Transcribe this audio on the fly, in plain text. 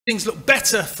things look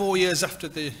better 4 years after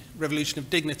the Revolution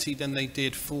of Dignity than they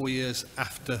did 4 years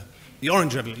after the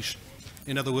Orange Revolution.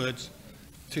 In other words,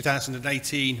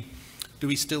 2018, do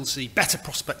we still see better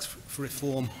prospects for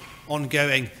reform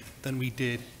ongoing than we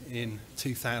did in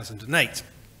 2008?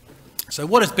 So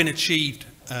what has been achieved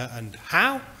and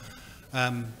how?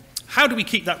 How do we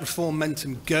keep that reform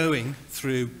momentum going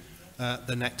through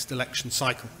the next election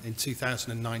cycle in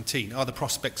 2019? Are the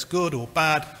prospects good or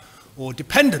bad or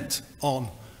dependent on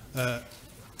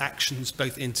actions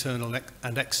both internal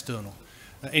and external?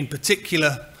 In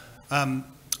particular,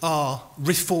 are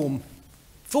reform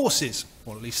forces,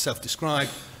 or at least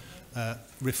self-described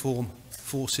reform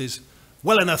forces,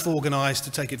 well enough organised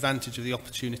to take advantage of the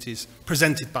opportunities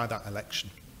presented by that election?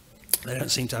 They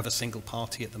don't seem to have a single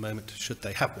party at the moment, should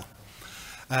they have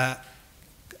one.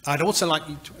 I'd also like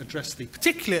you to address the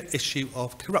particular issue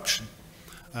of corruption.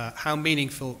 How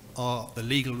meaningful are the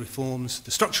legal reforms,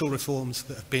 the structural reforms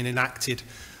that have been enacted?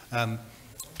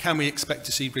 Can we expect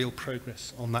to see real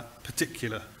progress on that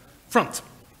particular front?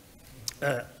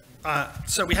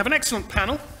 So we have an excellent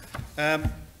panel.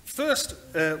 First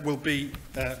will be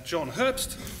John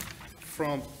Herbst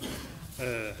from,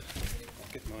 I'll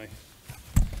get my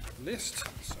list,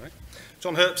 sorry.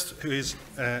 John Herbst, who is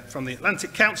from the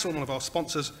Atlantic Council, one of our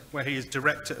sponsors, where he is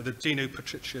director of the Dinu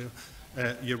Patriciu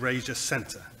Eurasia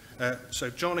Centre. So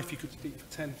John, if you could speak for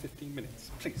 10, 15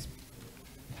 minutes, please.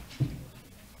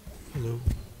 Hello.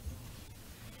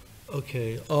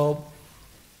 Okay.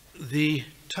 The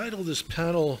title of this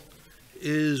panel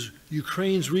is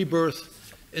Ukraine's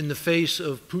Rebirth in the Face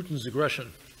of Putin's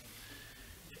Aggression.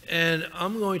 And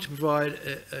I'm going to provide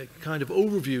a kind of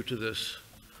overview to this,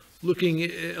 looking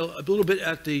a little bit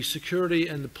at the security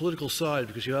and the political side,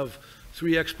 because you have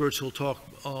three experts who will talk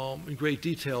in great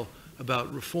detail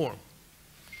about reform.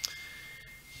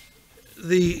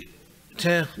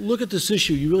 To look at this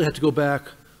issue, you really have to go back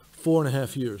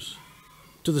 4.5 years,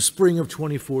 to the spring of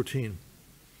 2014.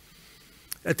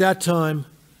 At that time,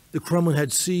 the Kremlin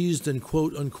had seized and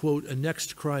quote-unquote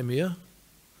annexed Crimea.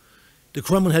 The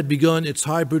Kremlin had begun its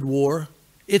hybrid war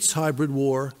in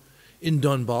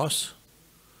Donbass,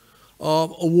 a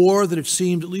war that it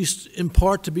seemed, at least in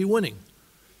part, to be winning.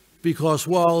 Because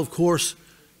while, of course,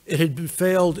 it had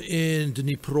failed in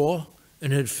Dnipro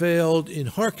and had failed in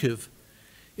Kharkiv,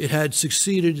 it had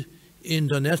succeeded in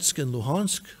Donetsk and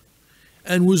Luhansk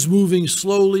and was moving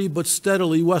slowly but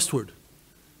steadily westward,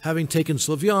 having taken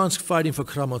Slavyansk, fighting for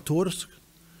Kramatorsk.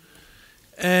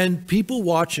 And people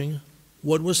watching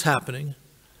what was happening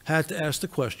had to ask the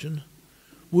question,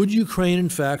 would Ukraine in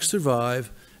fact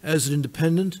survive as an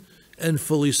independent and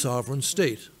fully sovereign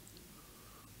state?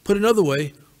 Put another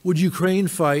way, would Ukraine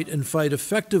fight and fight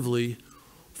effectively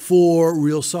for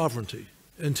real sovereignty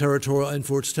and territorial and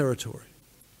for its territory?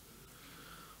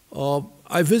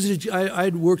 I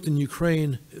had worked in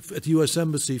Ukraine at the U.S.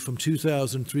 Embassy from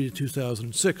 2003 to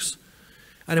 2006,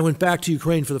 and I went back to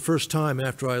Ukraine for the first time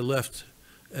after I left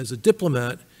as a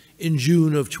diplomat in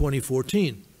June of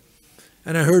 2014.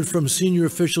 And I heard from senior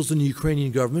officials in the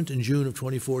Ukrainian government in June of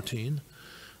 2014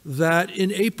 that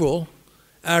in April,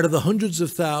 out of the hundreds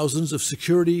of thousands of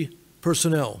security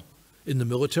personnel in the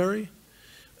military,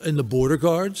 in the border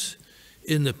guards,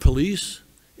 in the police,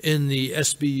 in the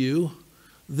SBU,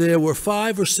 there were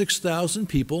 5,000 or 6,000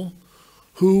 people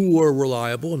who were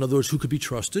reliable, in other words, who could be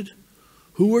trusted,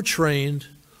 who were trained,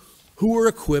 who were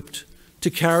equipped to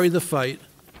carry the fight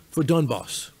for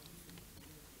Donbass.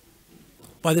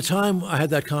 By the time I had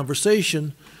that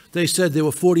conversation, they said there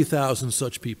were 40,000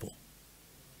 such people.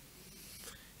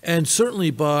 And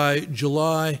certainly by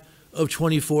July of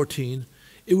 2014,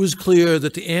 it was clear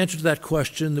that the answer to that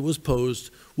question that was posed,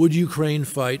 would Ukraine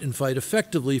fight and fight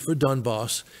effectively for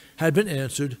Donbass, had been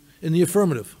answered in the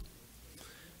affirmative.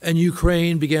 And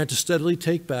Ukraine began to steadily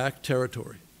take back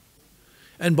territory.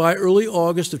 And by early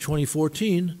August of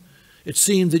 2014, it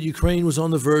seemed that Ukraine was on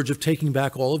the verge of taking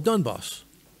back all of Donbass.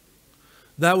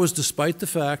 That was despite the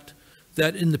fact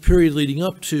that in the period leading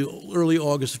up to early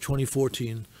August of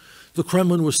 2014, the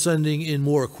Kremlin was sending in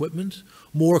more equipment,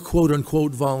 more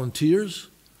quote-unquote volunteers,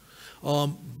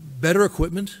 better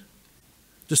equipment.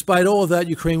 Despite all of that,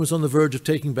 Ukraine was on the verge of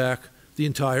taking back the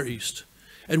entire east,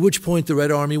 at which point the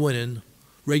Red Army went in,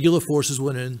 regular forces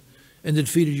went in, and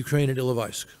defeated Ukraine at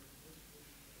Ilovaisk.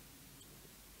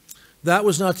 That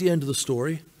was not the end of the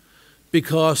story,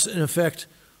 because, in effect,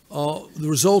 the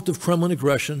result of Kremlin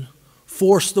aggression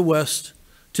forced the West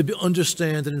to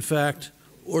understand that, in fact,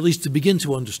 or at least to begin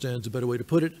to understand, is a better way to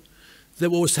put it, that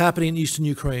what was happening in eastern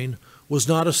Ukraine was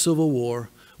not a civil war,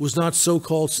 was not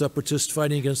so-called separatists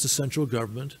fighting against the central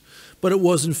government, but it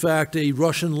was, in fact, a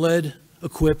Russian-led,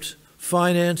 equipped,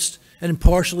 financed, and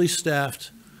partially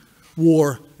staffed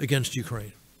war against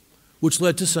Ukraine, which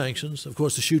led to sanctions. Of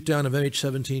course, the shoot down of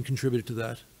MH17 contributed to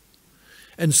that.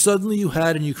 And suddenly you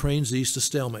had in Ukraine's east a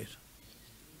stalemate.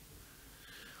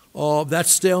 That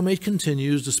stalemate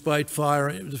continues despite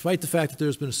the fact that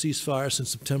there's been a ceasefire since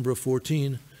September of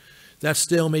 14. That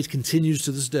stalemate continues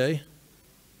to this day.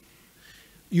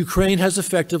 Ukraine has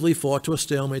effectively fought to a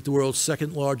stalemate, the world's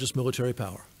second largest military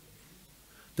power.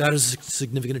 That is a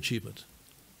significant achievement.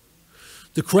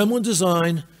 The Kremlin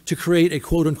design to create a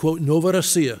quote-unquote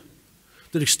Novorossiya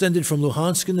that extended from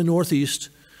Luhansk in the northeast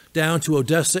down to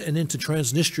Odessa and into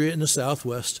Transnistria in the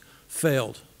southwest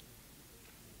failed.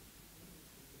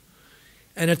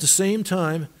 And at the same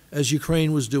time as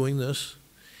Ukraine was doing this,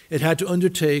 it had to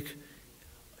undertake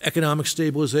economic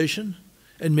stabilization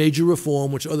and major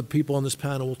reform, which other people on this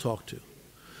panel will talk to.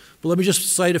 But let me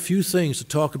just cite a few things to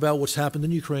talk about what's happened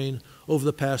in Ukraine over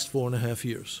the past 4.5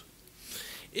 years.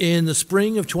 In the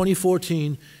spring of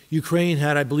 2014, Ukraine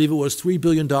had, I believe it was, $3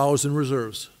 billion in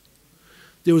reserves.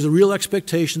 There was a real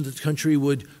expectation that the country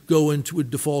would would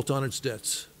default on its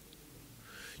debts.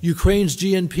 Ukraine's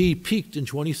GNP peaked in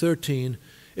 2013.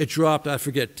 It dropped, I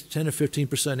forget, 10 or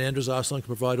 15%. Anders Aslan can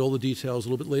provide all the details a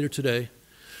little bit later today.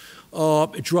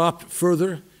 It dropped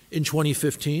further in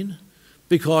 2015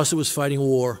 because it was fighting a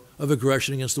war of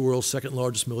aggression against the world's second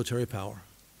largest military power.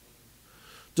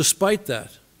 Despite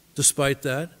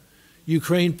that,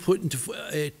 Ukraine put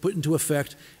into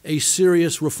effect a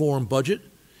serious reform budget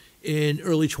in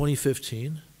early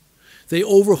 2015. They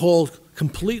overhauled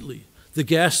completely the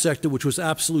gas sector, which was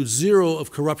absolute zero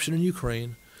of corruption in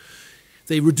Ukraine.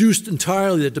 They reduced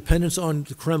entirely the dependence on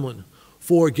the Kremlin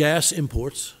for gas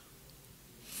imports.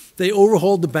 They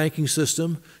overhauled the banking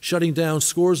system, shutting down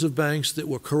scores of banks that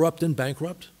were corrupt and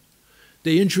bankrupt.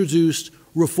 They introduced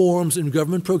reforms in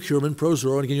government procurement,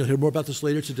 ProZorro, and again, you'll hear more about this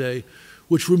later today,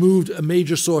 which removed a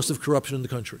major source of corruption in the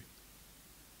country.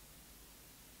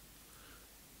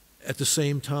 At the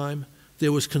same time,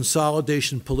 there was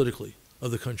consolidation politically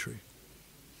of the country.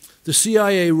 The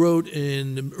CIA wrote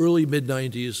in the early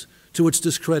mid-90s, to its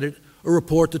discredit, a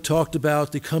report that talked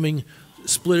about the coming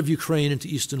split of Ukraine into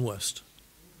East and West.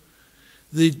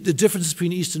 The differences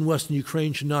between East and West in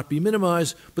Ukraine should not be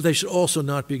minimized, but they should also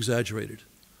not be exaggerated.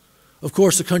 Of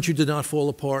course, the country did not fall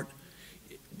apart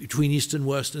between East and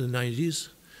West in the 90s.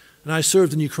 And I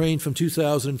served in Ukraine from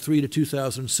 2003 to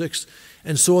 2006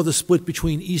 and saw the split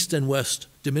between East and West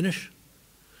diminish.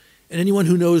 And anyone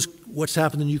who knows what's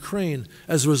happened in Ukraine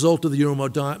as a result of the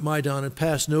Euromaidan and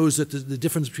past knows that the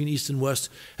difference between East and West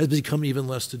has become even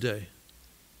less today.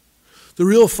 The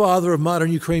real father of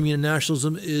modern Ukrainian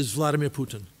nationalism is Vladimir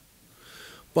Putin.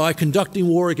 By conducting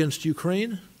war against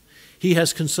Ukraine, he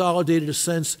has consolidated a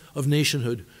sense of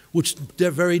nationhood, which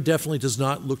very definitely does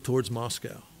not look towards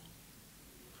Moscow.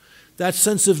 That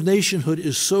sense of nationhood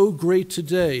is so great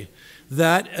today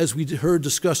that, as we heard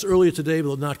discussed earlier today,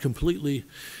 but not completely,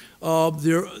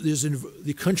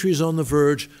 the country is on the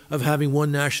verge of having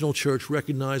one national church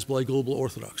recognized by global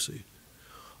orthodoxy.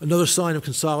 Another sign of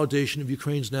consolidation of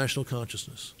Ukraine's national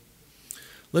consciousness.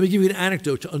 Let me give you an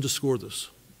anecdote to underscore this.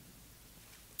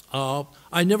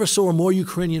 I never saw more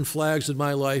Ukrainian flags in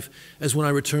my life as when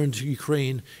I returned to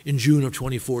Ukraine in June of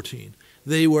 2014.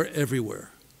 They were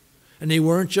everywhere. And they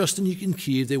weren't just in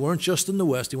Kyiv, they weren't just in the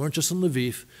West, they weren't just in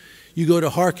Lviv. You go to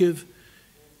Kharkiv,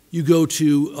 you go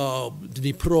to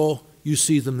Dnipro, you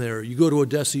see them there. You go to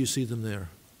Odessa, you see them there.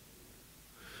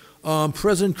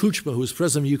 President Kuchma, who was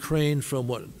president of Ukraine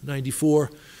from,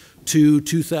 94 to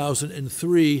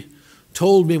 2003,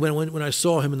 told me when I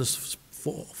saw him in the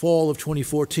fall of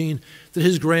 2014 that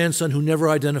his grandson, who never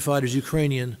identified as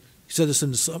Ukrainian, he said this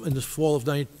in the fall of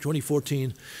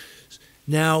 2014,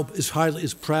 now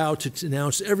is proud to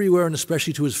announce everywhere, and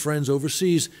especially to his friends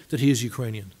overseas, that he is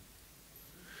Ukrainian.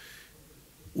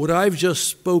 What I've just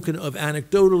spoken of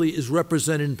anecdotally is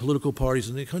represented in political parties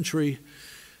in the country.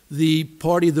 The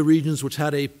party of the regions, which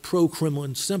had a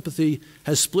pro-Kremlin sympathy,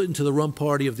 has split into the Rump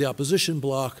party of the opposition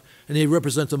bloc, and they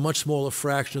represent a much smaller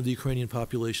fraction of the Ukrainian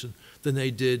population than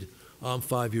they did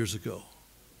 5 years ago.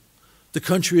 The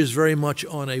country is very much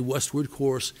on a westward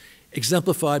course,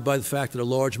 exemplified by the fact that a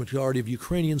large majority of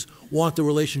Ukrainians want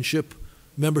the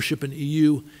membership in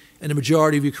EU, and a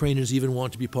majority of Ukrainians even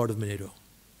want to be part of NATO.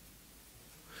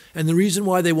 And the reason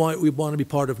why we want to be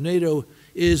part of NATO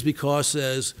is because,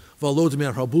 as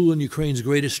Volodymyr Habulin, Ukraine's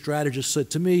greatest strategist, said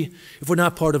to me, if we're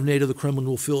not part of NATO, the Kremlin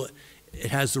will feel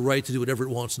it has the right to do whatever it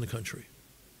wants in the country.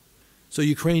 So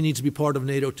Ukraine needs to be part of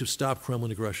NATO to stop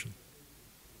Kremlin aggression.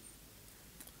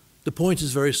 The point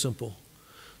is very simple.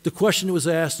 The question that was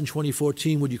asked in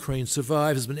 2014, would Ukraine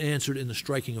survive, has been answered in the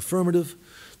striking affirmative.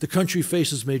 The country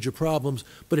faces major problems,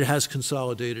 but it has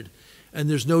consolidated. And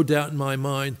there's no doubt in my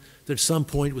mind that at some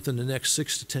point within the next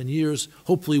 6 to 10 years,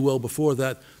 hopefully well before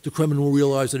that, the Kremlin will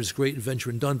realize that its great adventure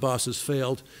in Donbass has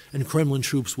failed, and Kremlin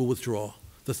troops will withdraw.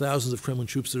 The thousands of Kremlin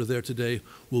troops that are there today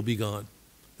will be gone.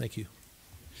 Thank you.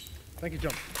 Thank you,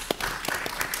 John.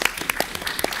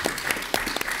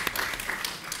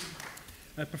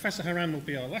 Professor Haran will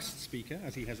be our last speaker,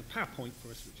 as he has a PowerPoint for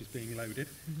us, which is being loaded.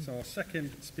 So our second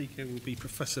speaker will be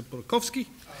Professor Burakovsky.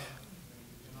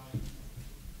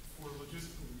 For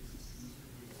logistical reasons,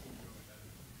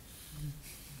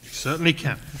 Certainly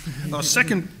can. Our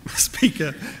second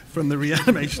speaker from the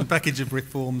Reanimation package of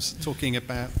reforms, talking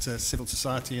about civil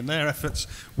society and their efforts,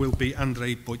 will be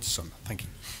Andriy Boytsun. Thank you.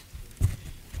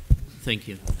 Thank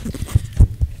you.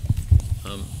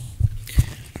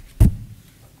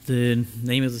 The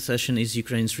name of the session is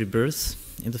Ukraine's Rebirth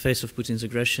in the face of Putin's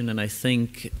aggression, and I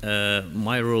think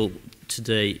my role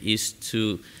today is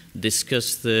to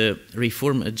discuss the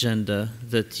reform agenda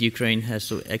that Ukraine has,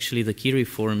 so actually the key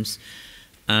reforms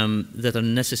that are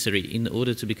necessary in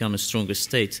order to become a stronger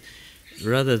state,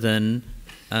 rather than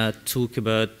talk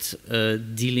about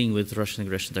dealing with Russian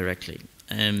aggression directly.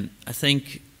 I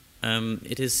think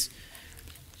it is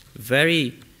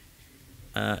very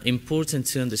important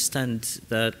to understand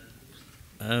that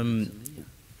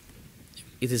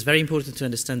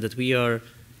we are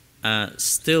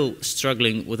still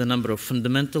struggling with a number of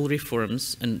fundamental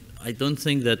reforms, and I don't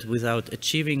think that without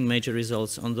achieving major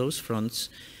results on those fronts,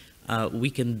 we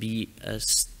can be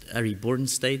a reborn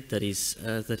state that is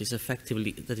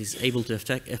able to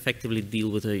effectively deal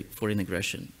with a foreign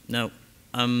aggression. Now,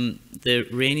 the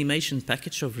reanimation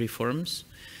package of reforms.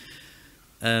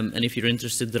 And if you're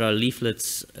interested, there are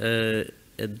leaflets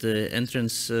at the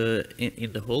entrance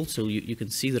in the hall, so you can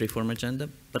see the reform agenda.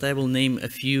 But I will name a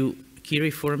few key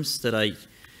reforms that I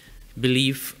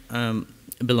believe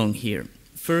belong here.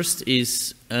 First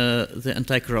is the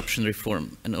anti-corruption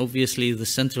reform. And obviously the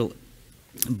central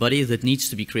body that needs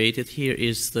to be created here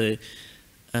is the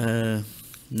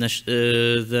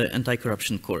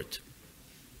anti-corruption court.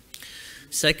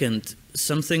 Second,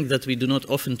 something that we do not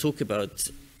often talk about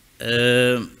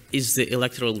is the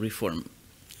electoral reform.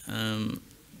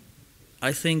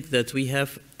 I think that we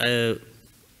have a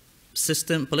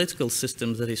political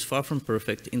system that is far from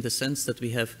perfect, in the sense that we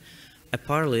have a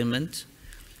parliament,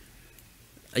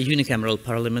 a unicameral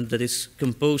parliament that is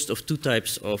composed of two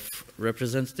types of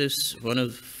representatives. One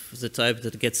of the type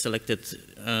that gets elected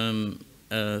in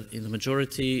the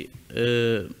majority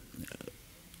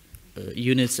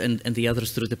units, and the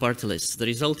others through the party list. The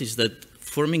result is that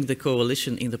forming the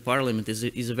coalition in the parliament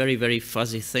is a very, very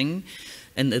fuzzy thing,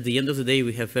 and at the end of the day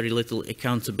we have very little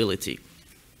accountability.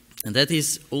 And that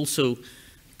is also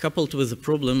coupled with the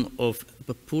problem of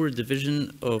a poor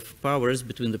division of powers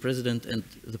between the president and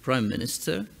the prime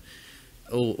minister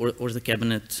or the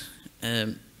cabinet.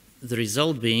 The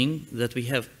result being that we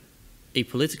have a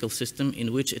political system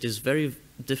in which it is very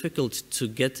difficult to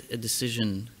get a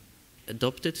decision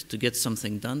adopted, to get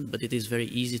something done, but it is very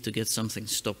easy to get something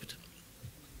stopped.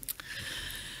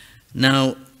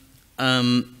 Now,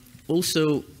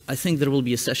 also, I think there will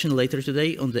be a session later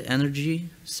today on the energy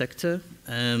sector.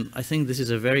 I think this is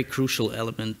a very crucial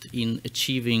element in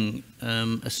achieving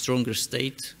a stronger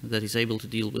state that is able to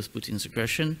deal with Putin's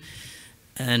aggression.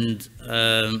 And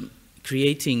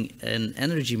creating an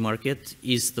energy market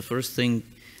is the first thing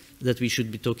that we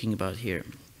should be talking about here.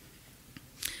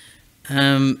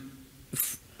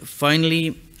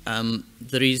 Finally,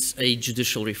 there is a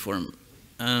judicial reform.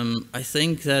 I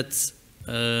think that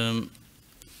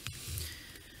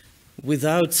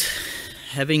without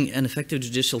having an effective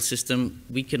judicial system,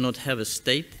 we cannot have a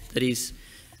state that is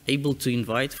able to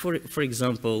invite, for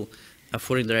example, a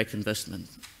foreign direct investment.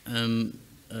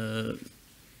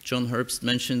 John Herbst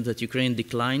mentioned that Ukraine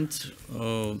declined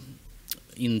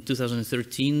in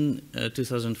 2013,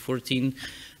 2014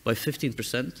 by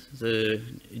 15%. The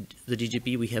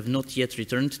GDP, we have not yet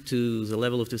returned to the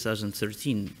level of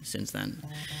 2013 since then.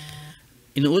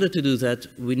 In order to do that,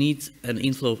 we need an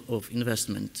inflow of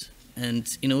investment. And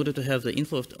in order to have the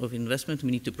inflow of investment,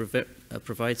 we need to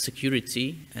provide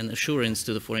security and assurance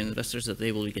to the foreign investors that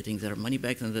they will be getting their money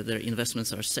back and that their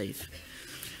investments are safe.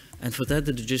 And for that,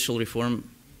 the judicial reform,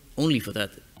 only for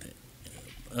that,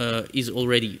 is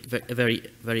already a very,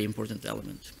 very important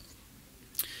element.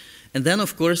 And then,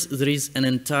 of course, there is an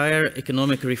entire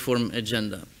economic reform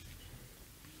agenda.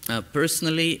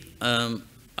 Personally,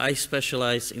 I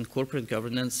specialize in corporate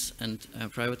governance and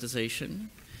privatization.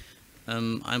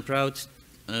 I'm proud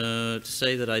to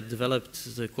say that I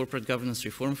developed the corporate governance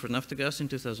reform for Naftogaz in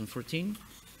 2014.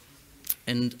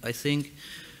 And I think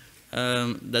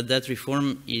that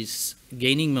reform is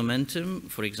gaining momentum.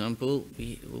 For example,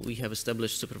 we have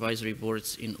established supervisory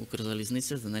boards in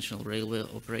Ukrzaliznytsia, the national railway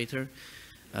operator,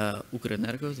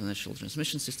 Ukrenergo, the national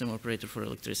transmission system operator for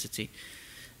electricity.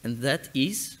 And that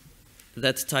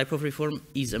type of reform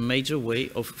is a major way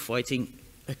of fighting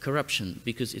corruption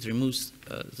because it removes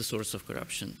the source of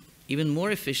corruption. Even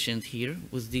more efficient here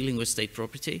with dealing with state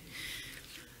property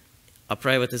are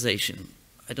privatization.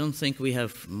 I don't think we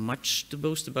have much to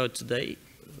boast about today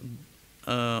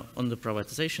on the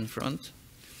privatization front,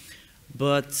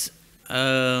 but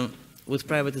with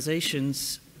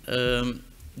privatizations,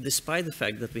 despite the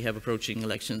fact that we have approaching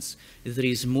elections, there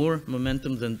is more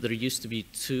momentum than there used to be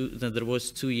than there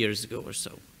was 2 years ago or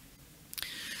so.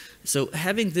 So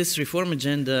having this reform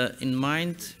agenda in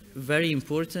mind, very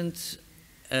important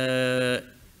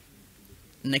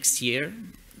next year,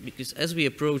 because as we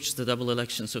approach the double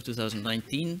elections of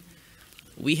 2019,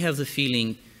 we have the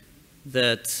feeling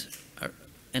that,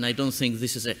 and I don't think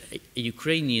this is a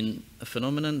Ukrainian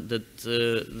phenomenon, that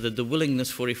the willingness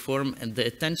for reform and the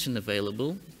attention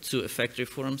available to effect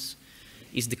reforms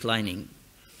is declining.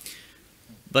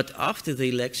 But after the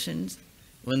elections,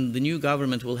 when the new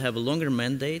government will have a longer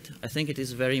mandate, I think it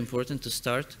is very important to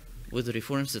start with the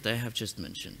reforms that I have just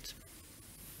mentioned.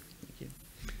 Thank you.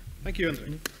 Thank you,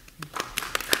 Andriy.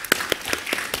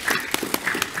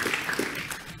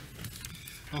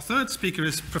 Our third speaker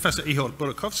is Professor Ihor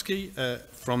Burakovsky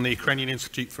from the Ukrainian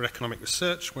Institute for Economic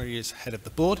Research, where he is head of the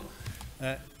board.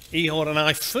 Ihor and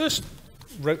I first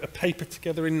wrote a paper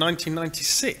together in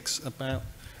 1996 about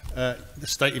the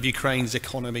state of Ukraine's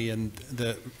economy and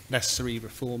the necessary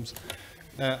reforms.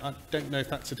 I don't know if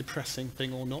that's a depressing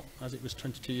thing or not, as it was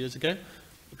 22 years ago.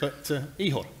 But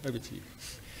Ihor, over to you.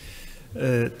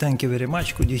 Thank you very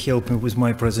much. Could you help me with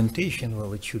my presentation?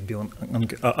 Well, it should be on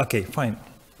okay, fine.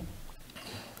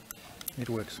 It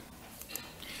works.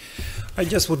 I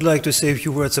just would like to say a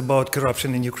few words about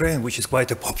corruption in Ukraine, which is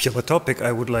quite a popular topic,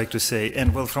 I would like to say.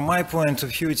 And well, from my point of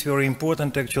view, it's very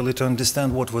important actually to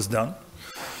understand what was done,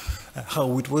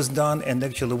 how it was done, and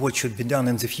actually what should be done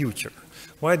in the future.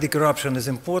 Why the corruption is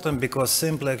important? Because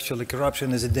simply actually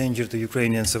corruption is a danger to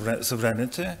Ukrainian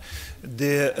sovereignty.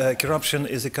 The corruption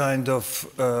is a kind of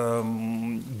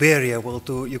barrier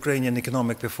to Ukrainian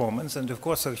economic performance, and of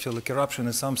course actually corruption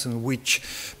is something which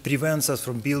prevents us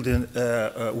from building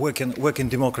working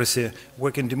democracy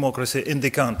in the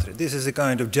country. This is a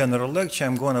kind of general lecture.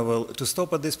 I'm going to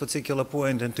stop at this particular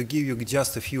point and to give you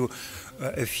just a few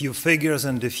figures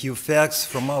and a few facts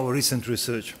from our recent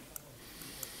research.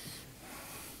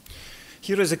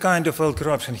 Here is a kind of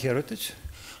corruption heritage.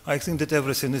 I think that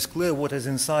everything is clear. What is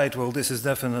inside? Well, this is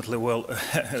definitely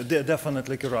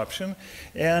definitely corruption.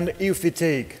 And if we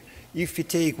take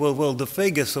the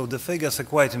figures, so the figures are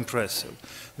quite impressive.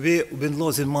 We've been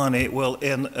losing money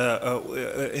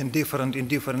in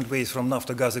different ways from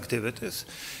Naftogaz activities,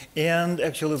 and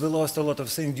actually we lost a lot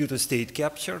of things due to state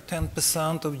capture.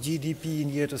 10% of GDP in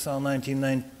year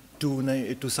 2019.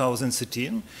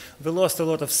 2013. We lost a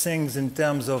lot of things in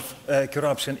terms of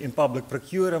corruption in public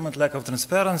procurement, lack of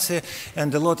transparency,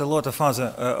 and a lot of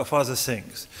other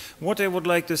things. What I would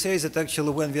like to say is that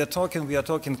actually when we are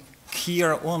talking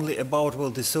here only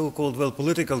about the so-called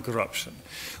political corruption,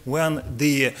 when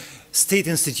the state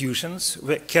institutions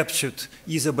were captured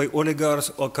either by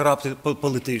oligarchs or corrupted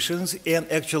politicians, and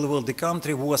actually the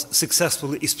country was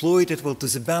successfully exploited to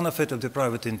the benefit of the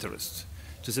private interests.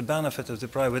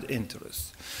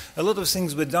 A lot of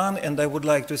things were done, and I would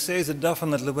like to say that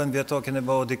definitely when we are talking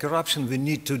about the corruption, we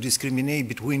need to discriminate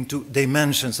between two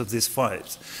dimensions of this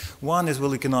fight. One is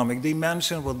economic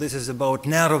dimension. Well, this is about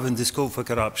narrowing the scope for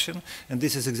corruption, and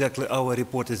this is exactly our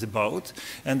report is about.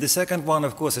 And the second one,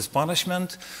 of course, is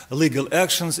punishment, legal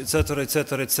actions, etc.,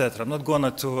 etc., etc. I'm not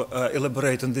going to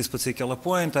elaborate on this particular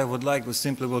point. I would like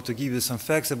simply to give you some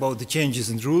facts about the changes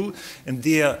in rule and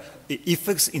their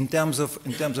effects in terms of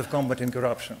combating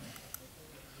corruption.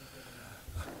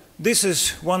 This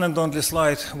is one and only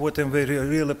slide, what I'm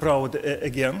really proud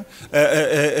again,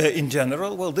 in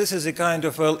general. Well, this is a kind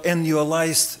of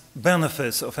annualized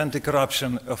benefits of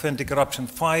anti-corruption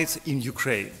fights in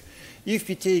Ukraine. If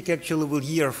we take actually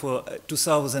year for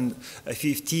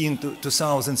 2015 to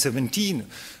 2017,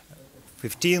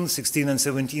 15, 16, and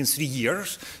 17, 3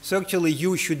 years. So actually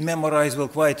you should memorize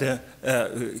quite a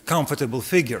comfortable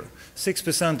figure.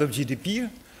 6% of GDP,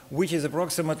 which is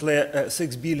approximately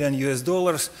 $6 billion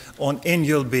on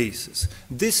annual basis.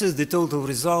 This is the total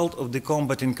result of the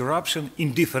combating corruption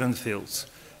in different fields.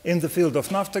 In the field of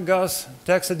Naftogaz,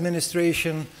 tax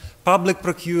administration, Public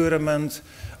procurement,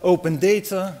 open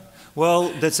data.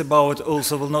 Well, that's about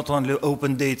also, well, not only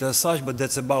open data as such, but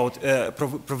that's about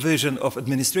provision of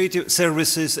administrative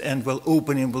services and, well,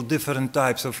 opening, well, different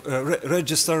types of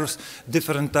registers,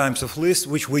 different types of lists,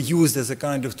 which were used as a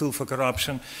kind of tool for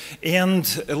corruption,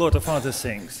 and a lot of other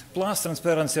things. Plus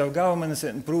transparency of governments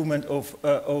and improvement of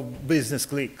business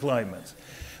climate.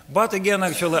 But again,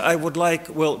 actually, I would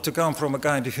like, well, to come from a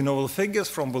kind of, figures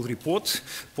from, well, reports,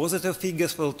 positive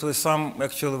figures, well, to some,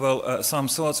 actually, well, some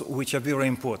thoughts which are very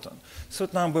important.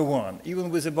 Thought number one, even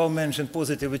with above-mentioned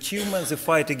positive achievements, the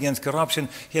fight against corruption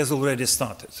has already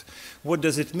started. What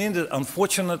does it mean? That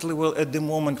unfortunately, well, at the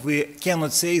moment, we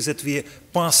cannot say that we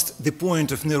passed the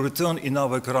point of no return in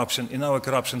our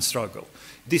corruption struggle.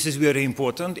 This is very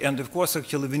important, and of course,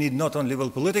 actually, we need not only, well,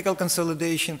 political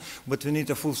consolidation, but we need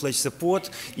a full-fledged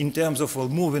support in terms of, well,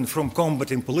 moving from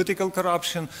combating political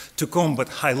corruption to combat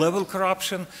high-level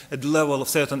corruption at the level of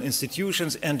certain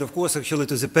institutions, and of course, actually,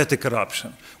 to the petty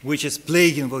corruption, which is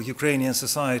plaguing, well, Ukrainian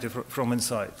society from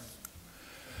inside.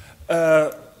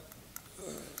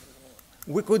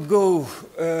 We could go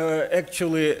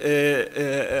actually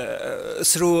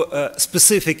through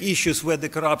specific issues where the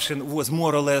corruption was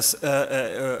more or less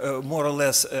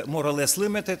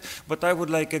limited, but I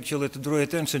would like actually to draw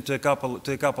attention to a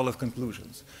couple of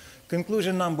conclusions.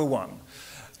 Conclusion number one.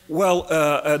 Well,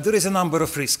 there is a number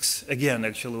of risks, again,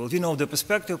 actually. Well, you know the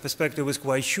perspective. Perspective is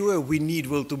quite sure. We need,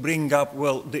 well, to bring up,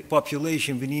 well, the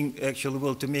population. We need, actually,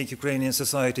 well, to make Ukrainian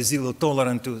society zero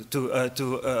tolerant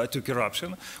to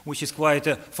corruption, which is quite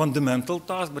a fundamental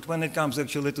task. But when it comes,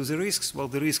 actually, to the risks, well,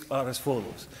 the risks are as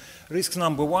follows. Risk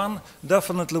number one,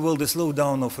 definitely, well, the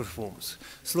slowdown of reforms.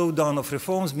 Slowdown of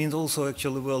reforms means also,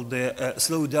 actually, well, the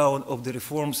slowdown of the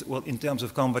reforms, well, in terms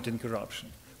of combating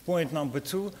corruption. Point number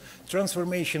two,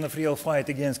 transformation of real fight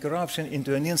against corruption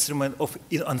into an instrument of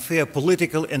unfair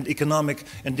political and economic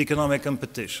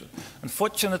competition.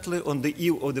 Unfortunately, on the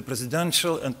eve of the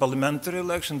presidential and parliamentary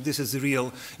election, this is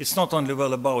real. It's not only,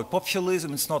 well, about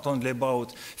populism, it's not only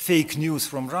about fake news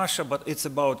from Russia, but it's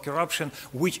about corruption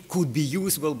which could be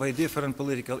used, well, by different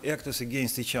political actors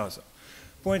against each other.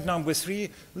 Point number three,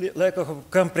 lack of a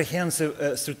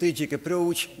comprehensive strategic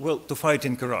approach, well, to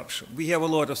fighting corruption. We have a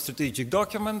lot of strategic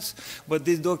documents, but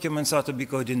these documents are to be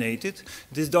coordinated.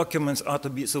 These documents are to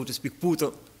be, so to speak, put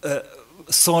on a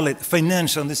solid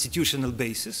financial and institutional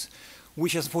basis,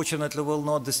 which unfortunately will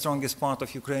not the strongest part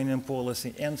of Ukrainian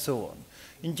policy, and so on.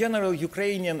 In general,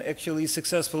 Ukrainian actually is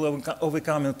successful in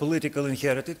overcoming political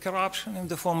inherited corruption in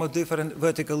the form of different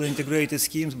vertically integrated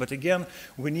schemes, but again,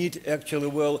 we need actually,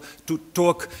 well, to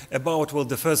talk about, well,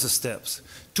 the further steps.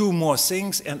 Two more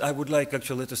things, and I would like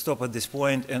actually to stop at this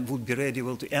point and would be ready,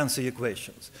 well, to answer your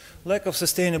questions. Lack of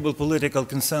sustainable political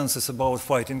consensus about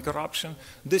fighting corruption.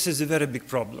 This is a very big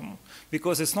problem,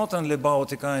 because it's not only about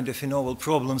the kind of,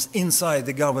 problems inside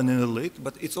the governing elite,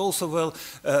 but it's also, well,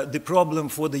 the problem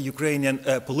for the Ukrainian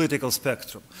political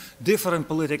spectrum. Different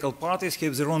political parties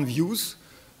have their own views.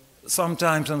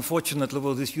 Sometimes, unfortunately,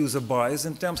 well, these views are biased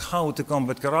in terms of how to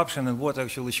combat corruption and what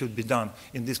actually should be done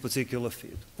in this particular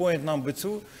field. Point number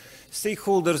two,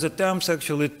 stakeholders' attempts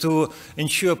actually to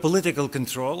ensure political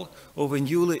control over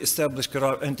newly established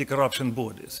anti-corruption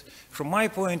bodies. From my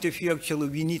point of view, actually,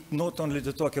 we need not only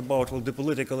to talk about, well, the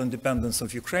political independence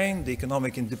of Ukraine, the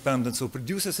economic independence of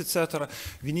producers, etc.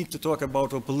 We need to talk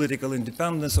about, well, political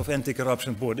independence of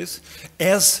anti-corruption bodies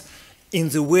as in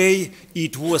the way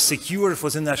it was secured for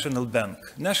the National Bank.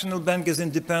 National Bank is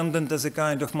independent as a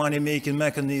kind of money-making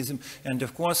mechanism, and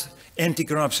of course,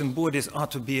 anti-corruption bodies are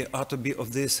to be in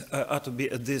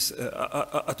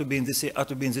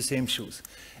the same shoes.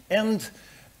 And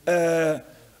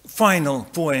final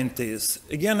point is,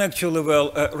 again, actually,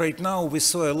 well, right now we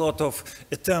saw a lot of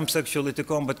attempts actually to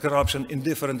combat corruption in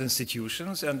different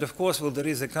institutions, and of course, well, there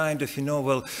is a kind of,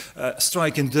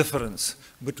 striking difference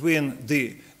between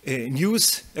the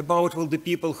news about, well, the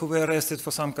people who were arrested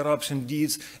for some corruption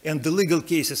deeds and the legal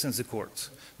cases in the courts.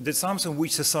 That's something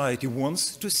which society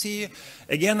wants to see.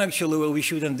 Again, actually, well, we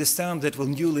should understand that, well,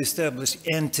 newly established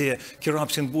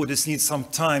anti-corruption bodies need some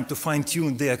time to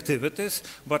fine-tune their activities,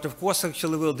 but of course,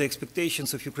 actually, well, the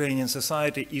expectations of Ukrainian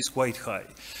society is quite high.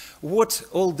 What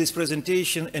all this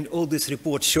presentation and all this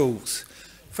report shows?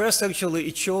 First, actually,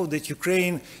 it showed that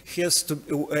Ukraine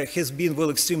has been, well,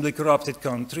 extremely corrupted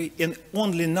country, and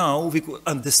only now we could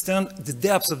understand the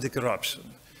depths of the corruption.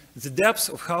 The depths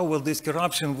of how, well, this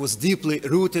corruption was deeply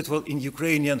rooted, well, in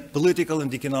Ukrainian political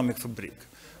and economic fabric.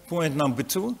 Point number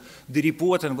two, the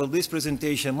report and, well, this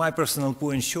presentation, my personal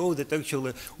point, show that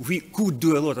actually we could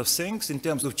do a lot of things in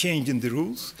terms of changing the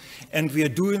rules, and we are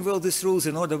doing, well, these rules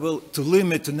in order, well, to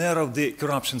limit, to narrow the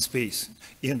corruption space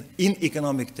in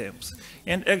economic terms.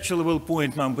 And actually, well,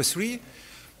 point number 3,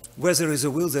 where there is a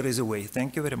will, there is a way.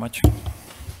 Thank you very much.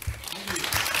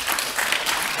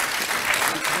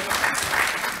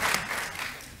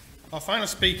 Our final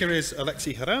speaker is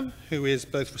Oleksiy Haran, who is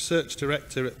both Research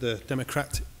Director at the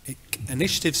Democratic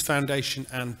Initiatives Foundation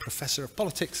and Professor of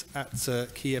Politics at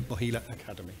Kiev Mohila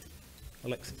Academy.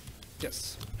 Oleksiy.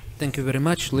 Yes. Thank you very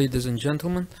much, ladies and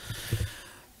gentlemen.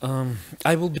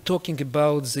 I will be talking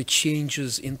about the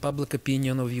changes in public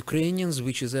opinion of Ukrainians,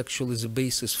 which is actually the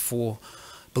basis for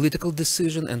political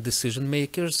decision and decision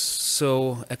makers.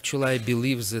 So actually I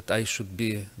believe that I should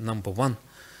be number 1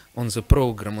 on the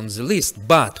program, on the list,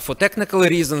 but for technical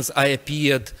reasons I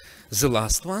appeared the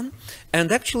last one.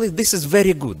 And actually this is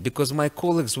very good because my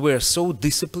colleagues were so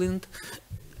disciplined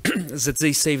that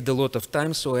they saved a lot of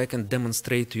time, so I can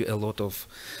demonstrate to you a lot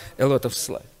of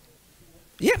slides.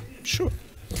 Yeah, sure.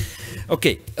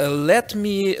 Okay, let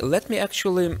me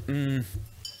actually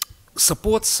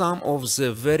support some of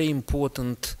the very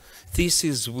important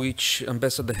theses which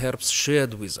Ambassador Herbst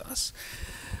shared with us.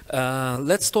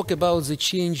 Let's talk about the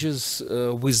changes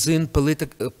within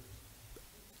political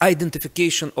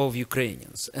identification of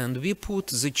Ukrainians, and we put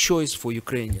the choice for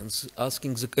Ukrainians,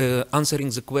 answering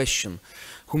the question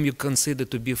whom you consider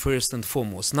to be first and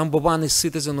foremost. Number 1 is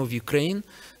citizen of Ukraine,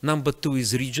 number 2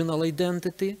 is regional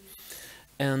identity,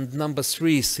 and number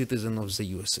 3 is citizen of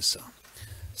the USSR.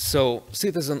 So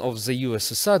citizen of the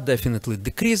USSR definitely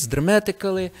decreased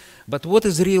dramatically, but what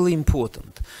is really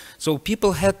important? So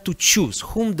people had to choose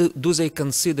whom do they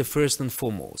consider first and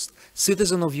foremost,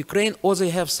 citizen of Ukraine, or they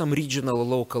have some regional or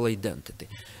local identity.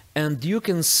 And you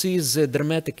can see the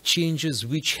dramatic changes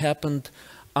which happened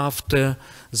after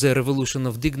the Revolution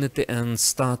of Dignity and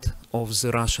start of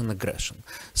the Russian aggression.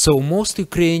 So most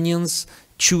Ukrainians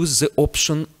choose the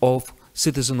option of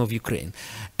citizen of Ukraine.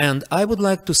 And I would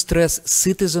like to stress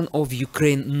citizen of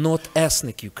Ukraine, not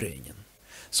ethnic Ukrainian.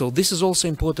 So this is also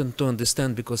important to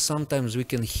understand because sometimes we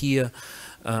can hear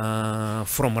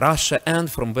from Russia and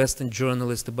from Western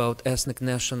journalists about ethnic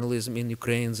nationalism in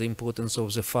Ukraine, the importance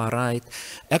of the far right.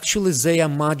 Actually, they are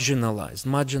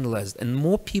marginalized, and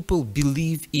more people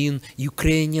believe in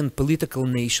Ukrainian political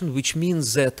nation, which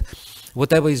means that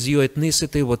whatever is your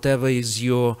ethnicity, whatever is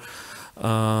your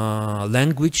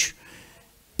language,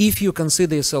 if you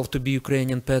consider yourself to be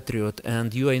Ukrainian patriot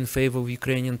and you are in favor of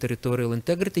Ukrainian territorial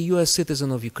integrity, you are a citizen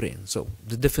of Ukraine. So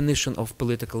the definition of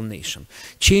political nation.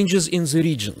 Changes in the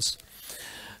regions.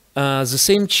 The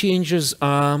same changes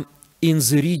are in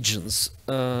the regions.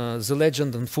 The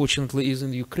legend, unfortunately, is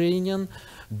in Ukrainian,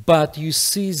 but you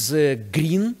see the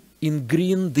green. In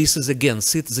green, this is again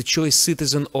the choice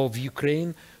citizen of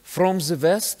Ukraine from the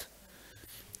west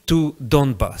to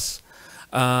Donbass.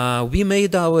 We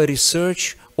made our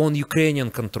research on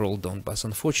Ukrainian-controlled Donbass.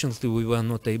 Unfortunately, we were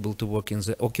not able to work in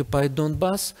the occupied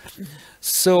Donbass.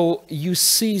 So you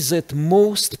see that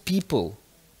most people,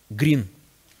 green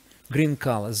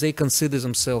color, they consider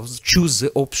themselves, choose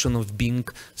the option of being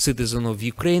citizen of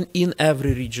Ukraine in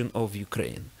every region of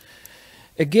Ukraine.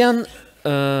 Again,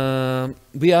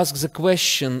 we ask the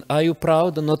question, are you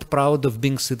proud or not proud of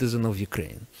being citizen of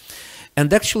Ukraine? And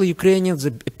actually, Ukrainians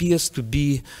appears to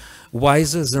be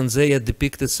wiser than they are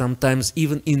depicted sometimes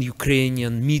even in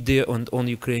Ukrainian media and on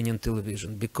Ukrainian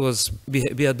television, because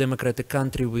we are a democratic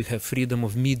country, we have freedom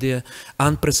of media,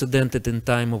 unprecedented in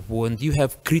time of war, and you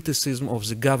have criticism of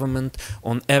the government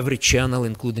on every channel,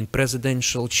 including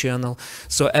presidential channel,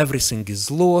 so everything is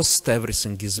lost,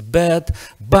 everything is bad,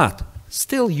 but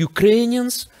still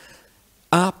Ukrainians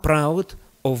are proud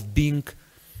of being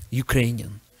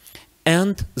Ukrainian,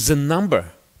 and the number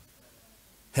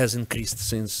has increased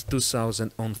since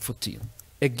 2014.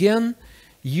 Again,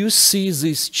 you see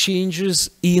these changes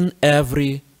in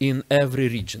every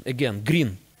region. Again,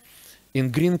 green. In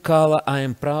green color, I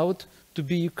am proud to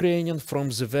be Ukrainian from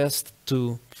the west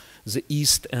to the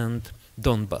east and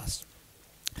Donbass.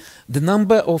 The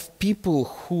number of people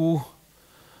who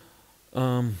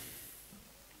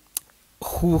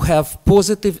have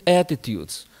positive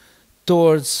attitudes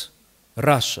towards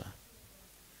Russia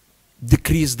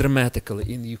decreased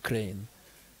dramatically in Ukraine,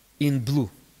 in blue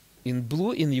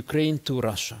in Ukraine to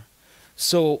Russia.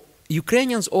 So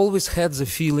Ukrainians always had the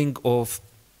feeling of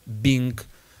being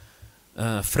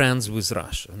friends with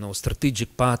Russia,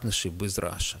 strategic partnership with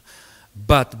Russia.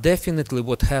 But definitely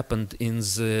what happened in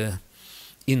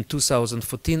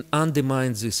 2014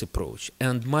 undermined this approach.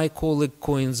 And my colleague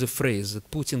coined the phrase that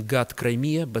Putin got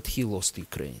Crimea, but he lost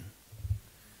Ukraine.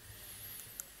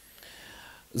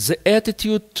 The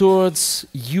attitude towards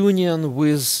union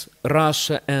with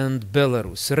Russia and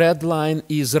Belarus, red line,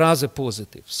 is rather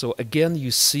positive. So again,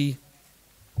 you see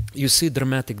you see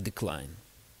dramatic decline.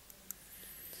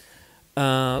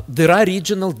 There are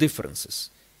regional differences.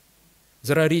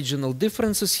 There are regional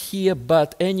differences here,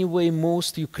 but anyway,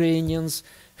 most Ukrainians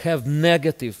have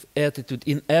negative attitude.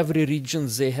 In every region,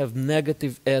 they have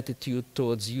negative attitude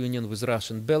towards union with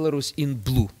Russia and Belarus in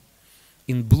blue.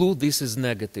 In blue, this is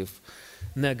negative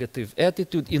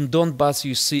attitude. In Donbass,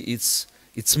 you see it's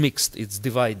mixed, it's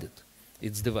divided.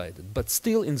 It's divided. But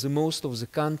still, in the most of the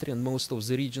country and most of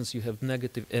the regions, you have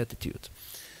negative attitude.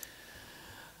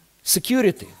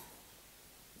 Security.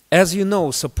 As you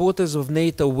know, supporters of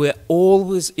NATO were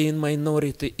always in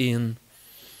minority in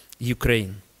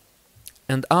Ukraine.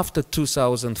 And after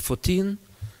 2014,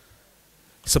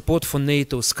 support for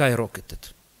NATO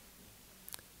skyrocketed.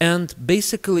 And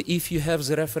basically, if you have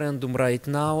the referendum right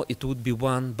now, it would be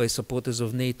won by supporters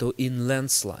of NATO in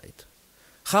landslide.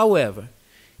 However,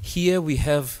 here we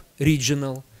have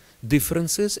regional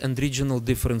differences, and regional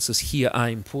differences here are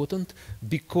important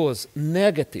because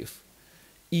negative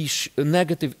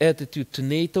attitude to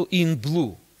NATO in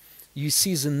blue. You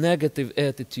see the negative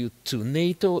attitude to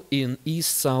NATO in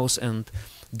East, South, and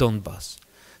Donbass.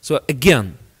 So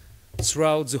again,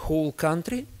 throughout the whole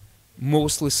country,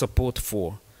 mostly support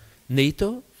for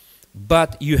NATO,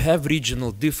 but you have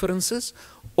regional differences.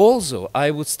 Also,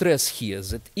 I would stress here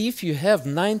that if you have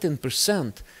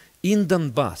 19% in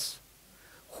Donbass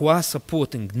who are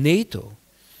supporting NATO,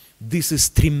 this is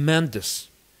tremendous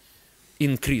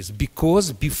increase,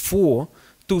 because before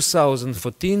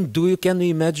 2014, can you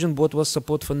imagine what was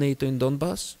support for NATO in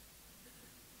Donbass?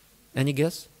 Any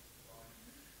guess?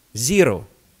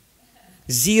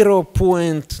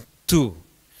 0.2.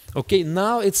 Okay,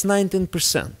 now it's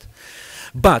 19%.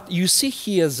 But you see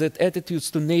here that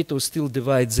attitudes to NATO still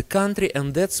divide the country,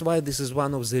 and that's why this is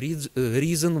one of the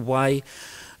reasons why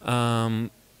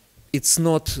it's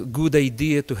not a good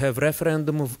idea to have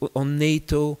referendum on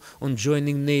NATO, on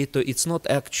joining NATO. It's not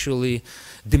actually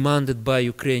demanded by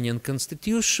Ukrainian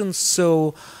constitution,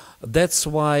 so that's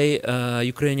why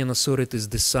Ukrainian authorities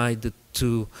decided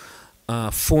to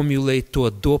to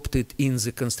adopt it in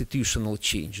the constitutional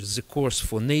changes, the course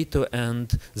for NATO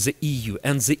and the EU.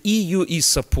 And the EU is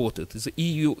supported. The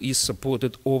EU is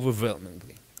supported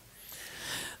overwhelmingly.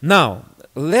 Now,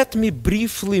 let me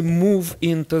briefly move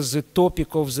into the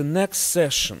topic of the next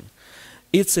session.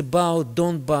 It's about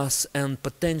Donbass and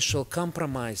potential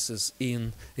compromises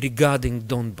regarding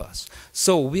Donbass.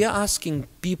 So we are asking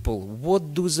people,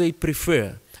 what do they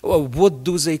prefer? Or what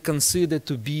do they consider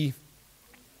to be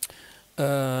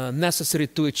necessary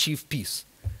to achieve peace?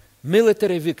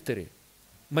 Military victory,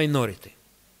 minority.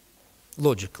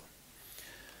 Logical.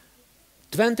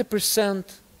 20%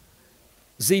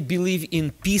 they believe in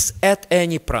peace at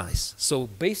any price. So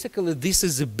basically this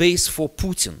is the base for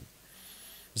Putin.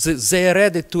 They are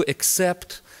ready to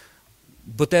accept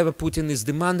whatever Putin is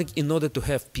demanding in order to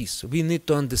have peace. We need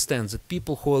to understand that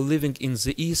people who are living in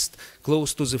the east,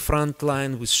 close to the front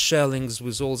line, with shellings,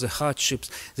 with all the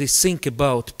hardships, they think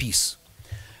about peace.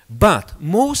 But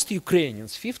most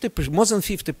Ukrainians, more than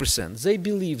 50%, they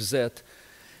believe that,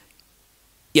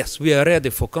 yes, we are ready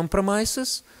for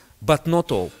compromises, but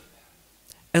not all.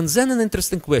 And then an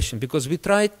interesting question, because we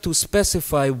tried to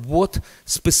specify what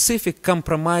specific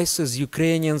compromises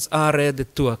Ukrainians are ready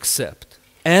to accept.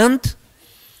 And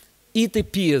it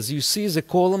appears, you see the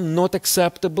column, not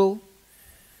acceptable.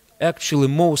 Actually,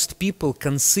 most people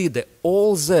consider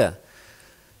all the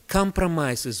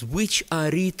compromises which are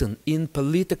written in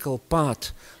political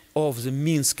part of the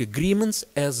Minsk agreements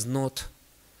as not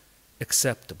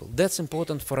acceptable. That's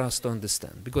important for us to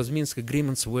understand, because Minsk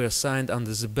agreements were signed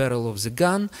under the barrel of the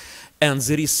gun, and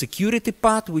there is security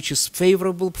part which is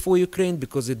favorable for Ukraine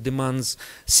because it demands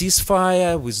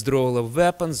ceasefire, withdrawal of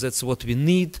weapons. That's what we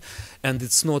need, and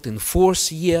it's not in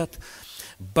force yet.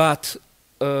 But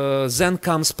then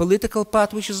comes political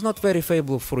part which is not very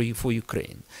favorable for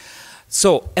Ukraine.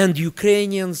 So, and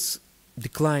Ukrainians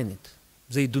decline it.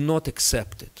 They do not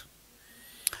accept it.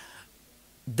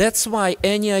 That's why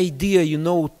any idea, you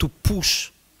know, to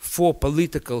push for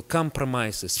political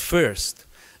compromises first,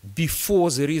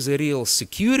 before there is a real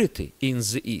security in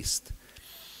the East,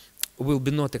 will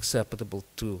be not acceptable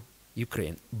to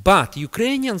Ukraine. But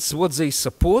Ukrainians, what they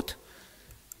support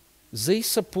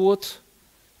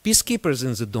peacekeepers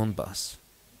in the Donbass.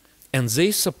 And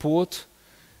they support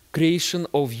creation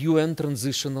of UN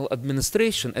transitional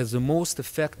administration as the most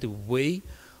effective way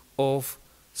of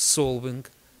solving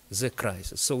the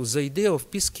crisis. So the idea of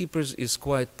peacekeepers is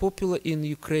quite popular in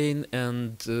Ukraine,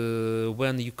 and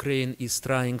when Ukraine is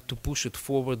trying to push it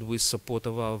forward with support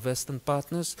of our Western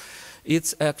partners,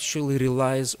 it actually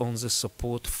relies on the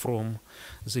support from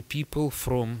the people,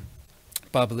 from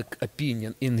public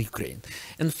opinion in Ukraine.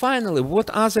 And finally, what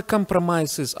other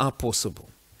compromises are possible?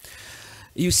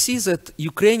 You see that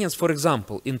Ukrainians, for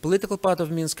example, in political part of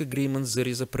Minsk agreements, there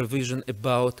is a provision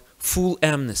about full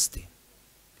amnesty.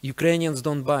 Ukrainians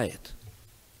don't buy it.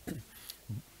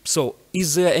 So,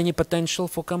 is there any potential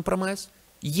for compromise?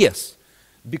 Yes,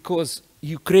 because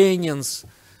Ukrainians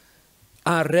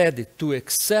are ready to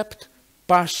accept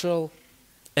partial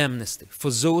amnesty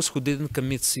for those who didn't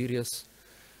commit serious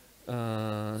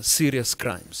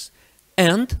crimes.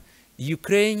 And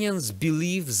Ukrainians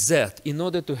believe that in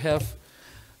order to have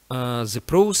the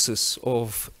process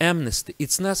of amnesty,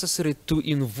 it's necessary to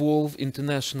involve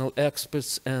international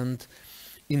experts and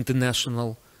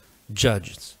international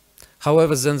judges.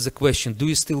 However, then the question, do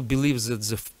you still believe that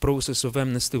the process of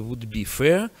amnesty would be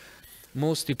fair?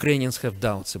 Most Ukrainians have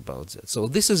doubts about that. So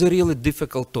this is a really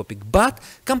difficult topic. But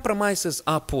compromises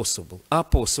are possible.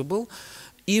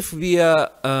 If there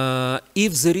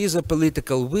is a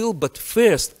political will, but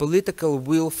first political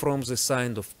will from the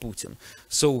side of Putin.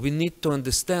 So we need to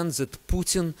understand that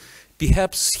Putin,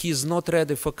 perhaps he's not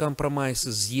ready for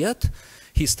compromises yet.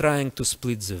 He's trying to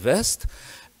split the West.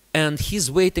 And he's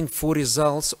waiting for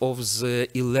results of the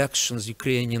elections,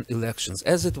 Ukrainian elections.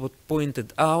 As it was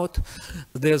pointed out,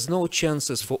 there's no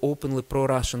chances for openly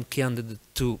pro-Russian candidate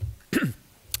to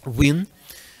win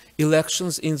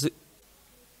elections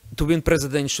to win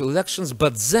presidential elections,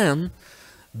 but then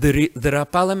there are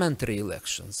parliamentary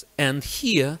elections. And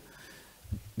here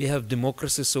we have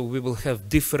democracy, so we will have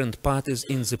different parties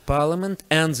in the parliament,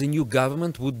 and the new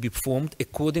government would be formed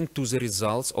according to the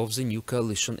results of the new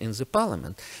coalition in the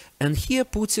parliament. And here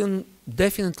Putin,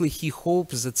 definitely he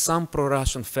hopes that some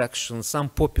pro-Russian factions, some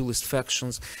populist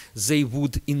factions, they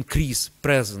would increase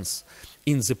presence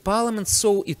in the parliament,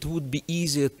 so it would be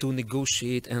easier to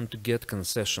negotiate and to get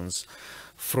concessions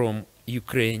from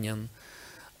Ukrainian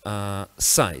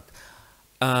side.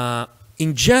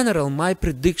 In general, my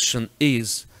prediction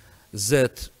is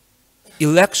that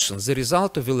elections, the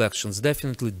result of elections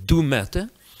definitely do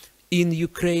matter in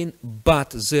Ukraine,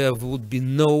 but there would be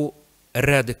no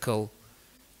radical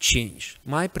change.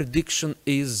 My prediction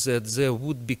is that there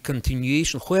would be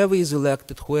continuation, whoever is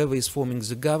elected, whoever is forming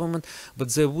the government, but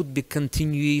there would be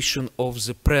continuation of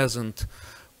the present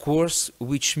course,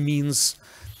 which means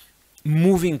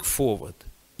moving forward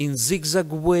in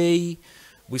zigzag way,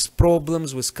 with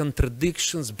problems, with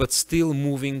contradictions, but still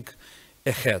moving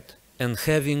ahead and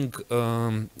having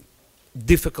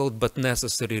difficult but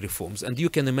necessary reforms. And you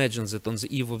can imagine that on the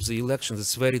eve of the elections,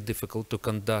 it's very difficult to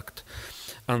conduct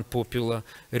unpopular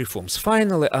reforms.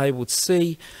 Finally, I would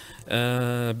say,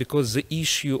 because the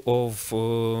issue of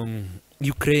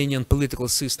Ukrainian political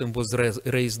system was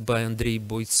raised by Andriy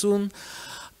Boytsun,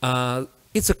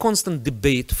 it's a constant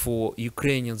debate for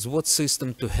Ukrainians what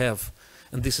system to have.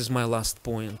 And this is my last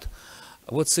point.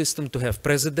 What system to have?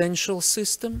 Presidential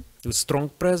system with strong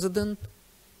president,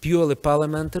 purely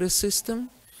parliamentary system,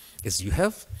 as you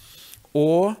have,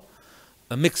 or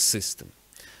a mixed system.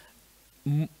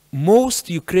 Most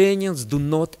Ukrainians do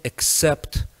not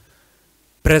accept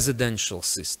presidential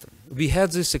system. We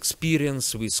had this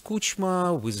experience with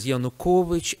Kuchma, with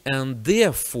Yanukovych, and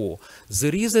therefore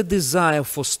there is a desire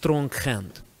for strong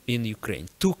hand in Ukraine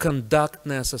to conduct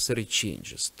necessary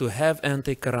changes, to have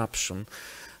anti-corruption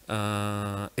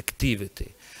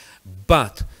activity.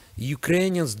 But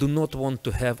Ukrainians do not want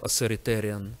to have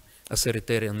authoritarian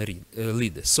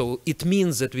leader. So it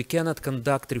means that we cannot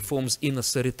conduct reforms in a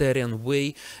authoritarian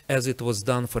way as it was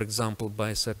done, for example,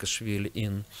 by Saakashvili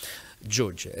in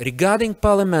Georgia. Regarding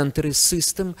parliamentary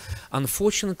system,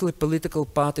 unfortunately, political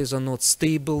parties are not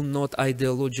stable, not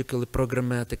ideologically,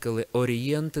 programmatically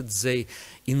oriented.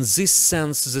 In this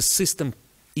sense, the system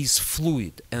is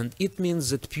fluid, and it means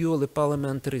that purely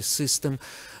parliamentary system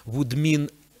would mean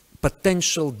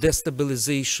potential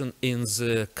destabilization in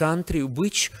the country,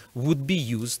 which would be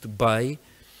used by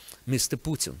Mr.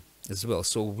 Putin as well.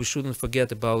 So we shouldn't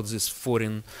forget about this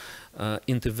foreign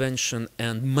intervention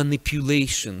and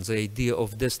manipulation, the idea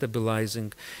of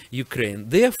destabilizing Ukraine.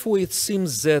 Therefore, it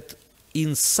seems that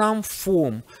in some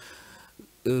form,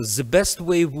 the best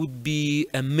way would be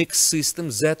a mixed system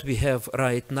that we have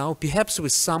right now, perhaps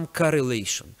with some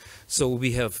correlation. So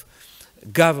we have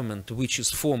government which is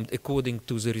formed according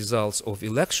to the results of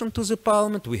election to the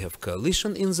parliament. We have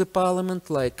coalition in the parliament,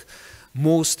 like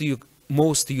most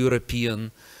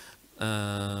European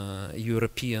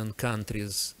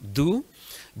countries do.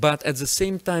 But at the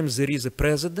same time, there is a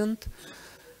president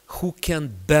who can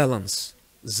balance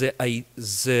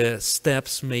the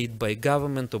steps made by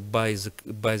government or by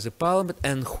the parliament,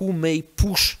 and who may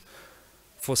push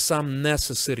for some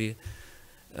necessary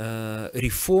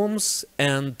reforms,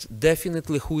 and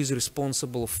definitely who is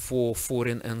responsible for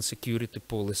foreign and security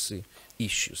policy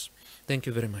issues. Thank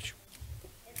you very much.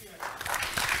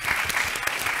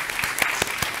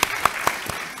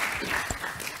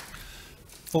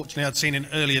 Fortunately, I'd seen an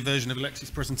earlier version of Oleksiy's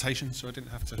presentation, so I didn't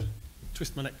have to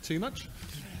twist my neck too much.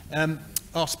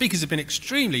 Our speakers have been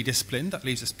extremely disciplined. That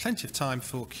leaves us plenty of time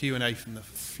for Q&A from the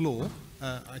floor.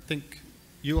 I think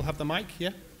you'll have the mic,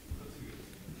 yeah?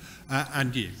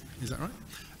 And you, is that right?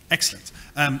 Excellent.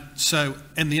 So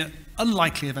in the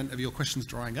unlikely event of your questions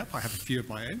drying up, I have a few of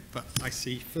my own, but I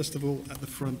see, first of all, at the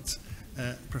front,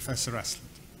 Professor Aslan.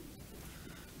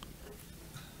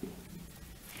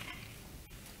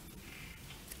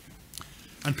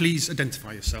 And please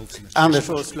identify yourselves. Anders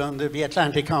Åslund, the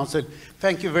Atlantic Council.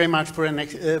 Thank you very much for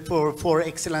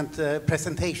excellent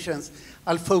presentations.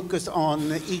 I'll focus on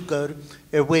Ihor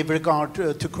with regard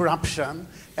to corruption.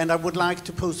 And I would like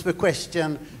to pose the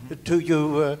question to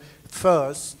you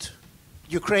first.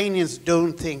 Ukrainians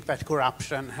don't think that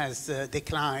corruption has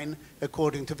declined,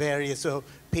 according to various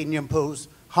opinion polls.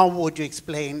 How would you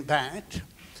explain that?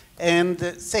 And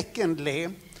secondly,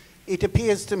 it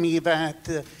appears to me that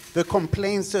the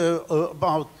complaints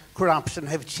about corruption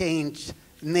have changed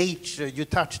nature. You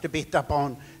touched a bit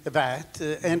upon that.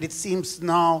 And it seems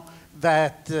now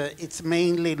that it's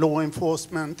mainly law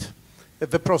enforcement,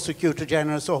 the Prosecutor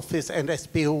General's office and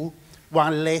SBU,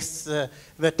 while less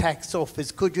the tax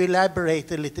office. Could you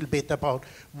elaborate a little bit about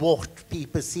what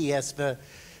people see as the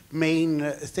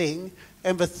main thing?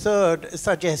 And the third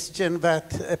suggestion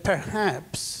that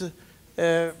perhaps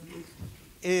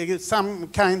some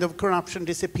kind of corruption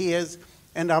disappears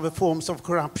and other forms of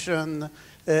corruption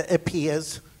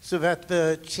appears, so that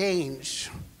the change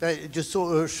that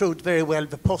you showed very well,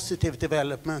 the positive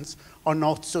developments are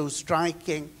not so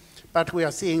striking. But we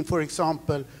are seeing, for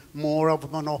example, more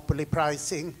of monopoly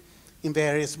pricing in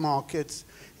various markets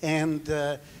and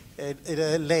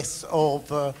less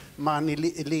of money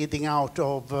leading out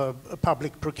of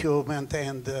public procurement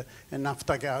and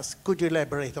Naftagaz. Could you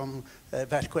elaborate on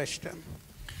that question?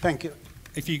 Thank you.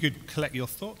 If you could collect your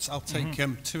thoughts, I'll take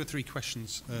 2 or 3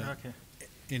 questions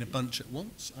in a bunch at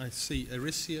once. I see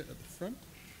Eurasia at the front.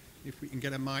 If we can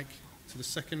get a mic to the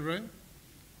second row.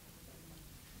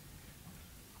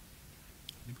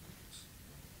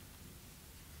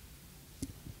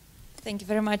 Thank you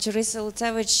very much. Eurasia,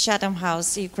 Chatham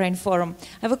House, Ukraine Forum.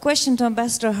 I have a question to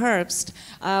Ambassador Herbst.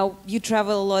 You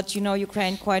travel a lot, you know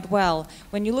Ukraine quite well.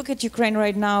 When you look at Ukraine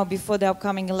right now before the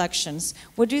upcoming elections,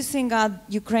 what do you think are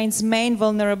Ukraine's main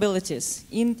vulnerabilities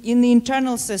in the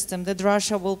internal system that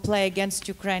Russia will play against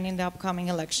Ukraine in the upcoming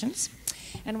elections?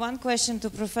 And one question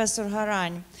to Professor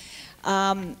Haran.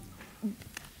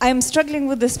 I'm struggling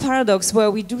with this paradox where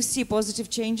we do see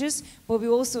positive changes, but we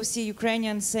also see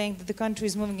Ukrainians saying that the country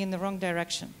is moving in the wrong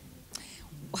direction.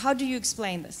 How do you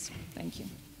explain this? Thank you.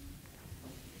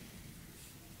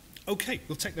 Okay,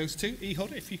 we'll take those 2.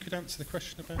 Ihor, if you could answer the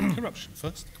question about corruption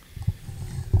first.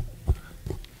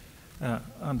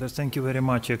 Anders, thank you very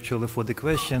much actually for the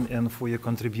question and for your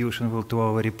contribution to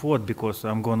our report, because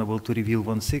I'm going to reveal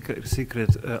one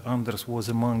secret. Anders was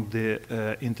among the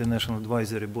International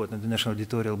Advisory Board and the National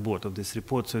Editorial Board of this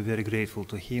report, so very grateful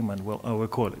to him and our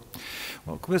colleague.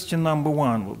 Well, question number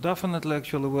 1, well, definitely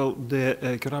actually, well,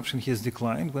 the corruption has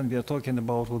declined when we are talking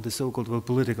about the so-called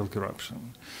political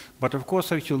corruption. But of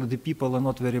course, actually, the people are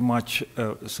not very much,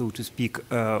 so to speak,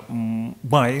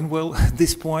 buying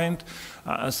this point,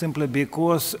 simply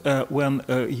because when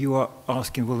you are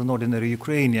asking, an ordinary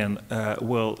Ukrainian,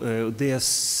 they are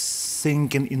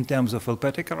thinking in terms of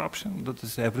petty corruption, that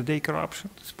is everyday corruption.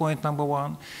 That's point number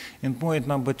 1. And point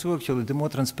number 2, actually, the more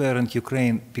transparent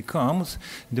Ukraine becomes,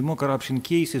 the more corruption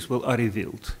cases are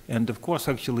revealed. And of course,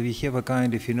 actually, we have a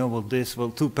kind of,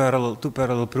 two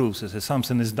parallel processes.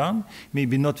 Something is done,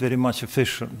 maybe not very much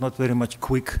efficient, not very much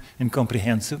quick and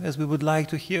comprehensive as we would like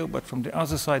to hear, but from the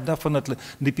other side, definitely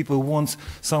the people want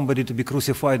somebody to be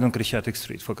crucified on Krещатик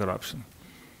Street for corruption.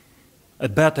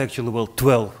 At best, actually,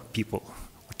 12 people.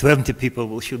 20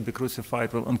 people should be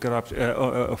crucified on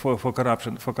for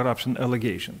corruption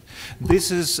allegation. This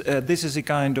is a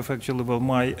kind of actually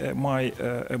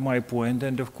my point,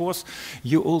 and of course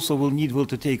you also will need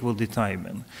to take the time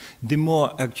in. The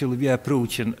more actually we are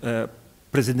approaching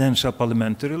presidential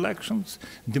parliamentary elections,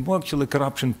 the more actually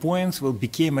corruption points will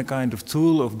become a kind of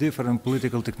tool of different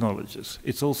political technologies.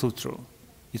 It's also true.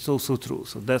 It's also true.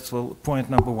 So that's point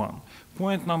number 1.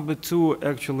 Point number two,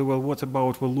 actually, well, what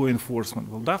about law enforcement?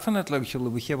 Well, definitely, actually,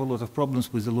 we have a lot of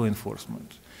problems with the law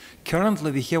enforcement.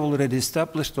 Currently, we have already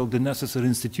established all the necessary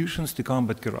institutions to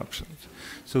combat corruption.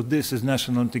 So this is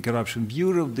National Anti-Corruption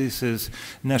Bureau, this is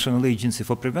National Agency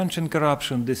for Prevention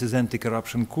Corruption, this is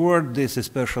Anti-Corruption Court, this is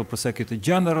Special Prosecutor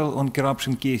General on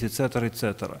corruption case, etc.,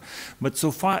 etc. But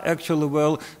so far, actually,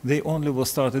 well, they only will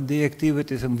started the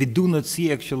activities, and we do not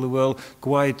see, actually, well,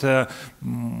 quite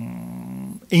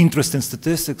interesting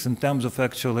statistics in terms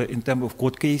of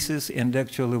court cases and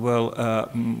actually, well,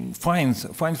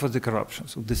 fines for the corruption.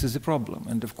 So this is a problem.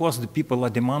 And of course, the people are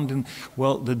demanding,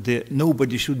 well, that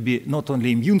nobody should be not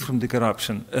only immune from the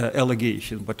corruption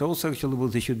allegation, but also actually, well,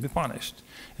 they should be punished.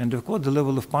 And of course, the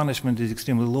level of punishment is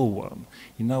extremely low one.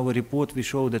 In our report, we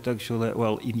show that actually,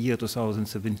 well, in year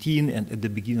 2017 and at the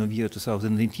beginning of year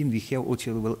 2019, we have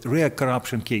actually, well, rare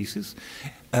corruption cases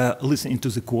listening to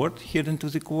the court, hearing to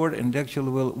the court, and actually,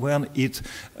 well, when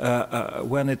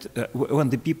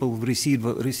the people receive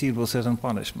a certain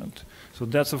punishment. So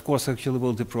that's, of course, actually,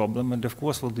 well, the problem, and of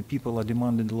course, well, the people are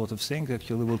demanding a lot of things,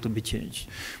 actually, well, to be changed.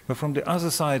 But from the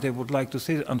other side, I would like to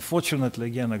say, unfortunately,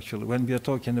 again, actually, when we are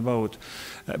talking about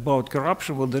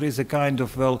corruption, well, there is a kind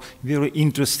of, well, very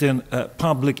interesting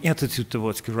public attitude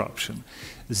towards corruption.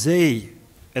 They,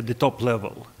 at the top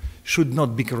level, should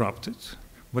not be corrupted.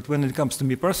 But when it comes to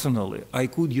me personally, I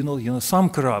could, some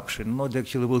corruption, not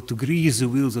actually well to grease the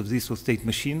wheels of this state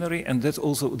machinery, and that's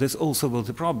also well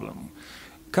the problem.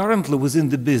 Currently, within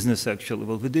the business, actually,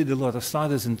 well, we did a lot of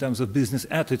studies in terms of business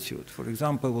attitude. For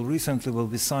example, well, recently, well,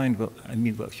 we signed, well, I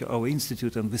mean, well, our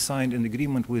institute, and we signed an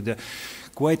agreement with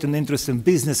quite an interesting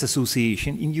business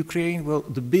association in Ukraine, well,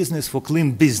 the Business for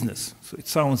Clean Business. So it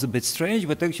sounds a bit strange,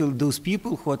 but actually those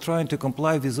people who are trying to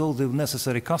comply with all the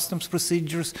necessary customs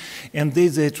procedures, and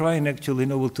they're trying actually,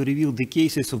 to reveal the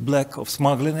cases of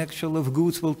smuggling, actually, of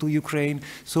goods, well, to Ukraine.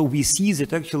 So we see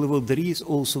that actually, well, there is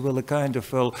also, well, a kind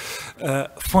of, well,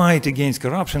 fight against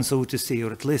corruption, so to say,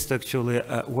 or at least actually,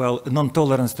 well,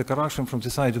 non-tolerance to corruption from the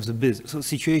side of the business. So the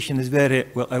situation is very,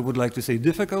 well, I would like to say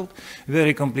difficult,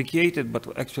 very complicated, but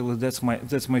actually that's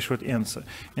my short answer.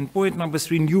 And point number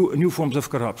three, new forms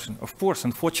of corruption. Of course,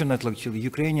 unfortunately, actually,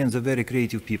 Ukrainians are very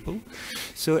creative people.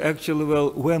 So actually, well,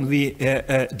 when we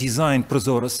designed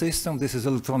ProZorro system, this is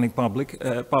electronic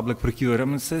public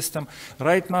procurement system.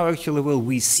 Right now, actually, well,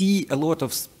 we see a lot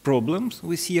of problems.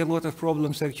 We see a lot of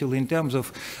problems actually in terms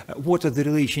of what are the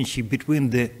relationship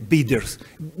between the bidders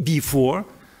before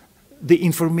the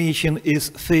information is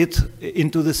fed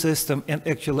into the system and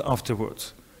actually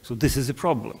afterwards. So this is a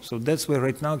problem. So that's where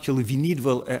right now actually we need,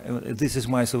 well, this is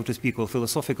my, so to speak, well,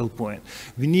 philosophical point.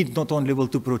 We need not only, well,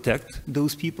 to protect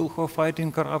those people who are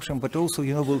fighting corruption, but also,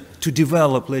 well, to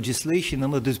develop legislation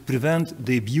in order to prevent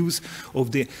the abuse of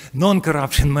the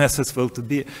non-corruption methods, well, to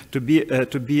be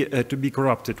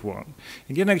corrupted one.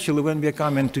 Again, actually, when we are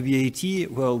coming to VAT,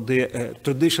 well, the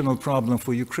traditional problem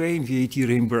for Ukraine, VAT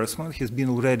reimbursement, has been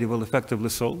already, well, effectively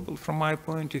solved. From my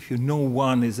point of view, no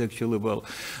one is actually, well,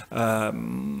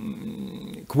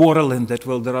 quarreling that,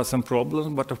 well, there are some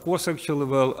problems, but of course, actually,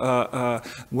 well,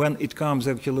 when it comes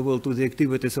actually, well, to the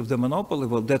activities of the monopoly,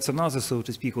 well, that's another, so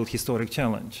to speak, well, historic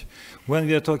challenge. When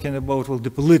we are talking about, well, the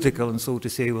political and, so to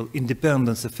say, well,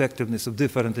 independence, effectiveness of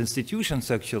different institutions,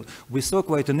 actually, we saw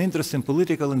quite an interesting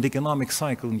political and economic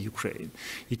cycle in Ukraine.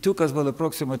 It took us, well,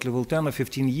 approximately, well, 10 or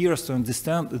 15 years to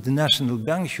understand that the national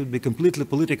bank should be completely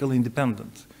politically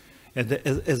independent.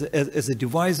 As a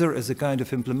deviser, as a kind of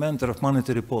implementer of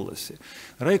monetary policy.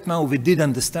 Right now, we did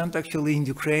understand actually in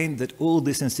Ukraine that all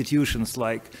these institutions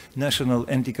like National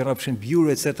Anti-Corruption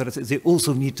Bureau, etc., they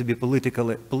also need to be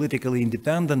politically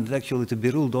independent, actually to be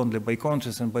ruled only by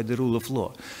conscience and by the rule of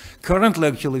law. Currently,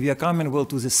 actually, we are coming, well,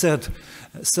 to the third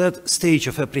stage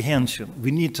of apprehension.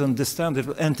 We need to understand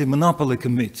that anti-monopoly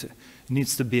committee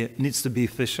needs to be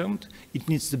efficient. It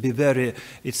needs to be very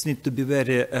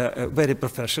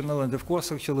professional, and of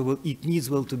course, actually, well, it needs,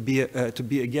 well, to be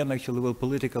again, actually, well,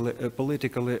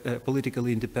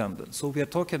 politically independent. So we are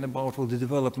talking about, well, the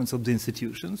developments of the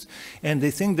institutions, and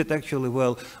they think that actually,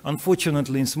 well,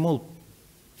 unfortunately, in small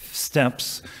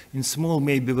steps, in small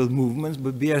maybe well, movements,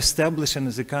 but we are establishing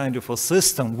as a kind of a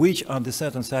system which under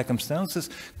certain circumstances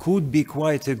could be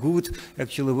quite a good,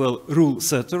 actually, well, rule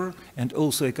setter and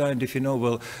also a kind of,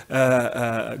 well,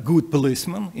 good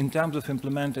policeman in terms of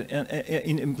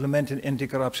implementing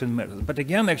anti-corruption measures. But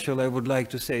again, actually, I would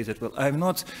like to say that, well, I'm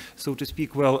not, so to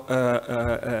speak, well,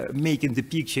 making the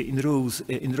picture in rose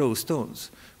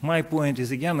tones. My point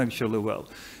is, again, actually, well,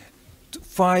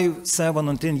 5, 7,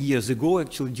 and 10 years ago,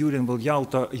 actually, during the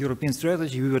Yalta European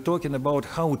strategy, we were talking about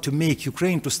how to make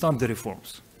Ukraine to start the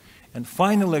reforms. And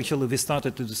finally, actually, we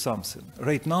started to do something.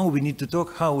 Right now, we need to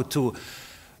talk how to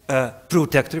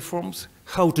protect reforms,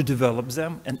 how to develop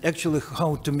them, and actually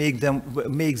how to make them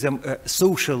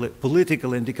socially,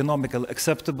 politically, and economically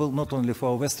acceptable, not only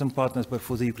for our Western partners, but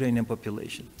for the Ukrainian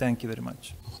population. Thank you very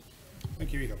much.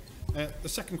 Thank you, Ihor. The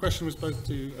second question was both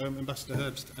to Ambassador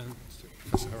Herbst and to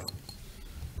Professor Haran.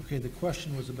 Okay, the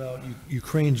question was about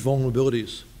Ukraine's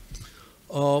vulnerabilities.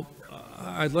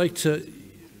 I'd like to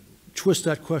twist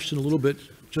that question a little bit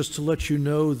just to let you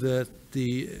know that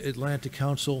the Atlantic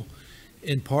Council,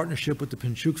 in partnership with the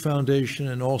Patriciu Foundation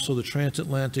and also the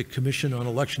Transatlantic Commission on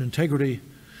Election Integrity,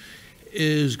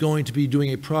 is going to be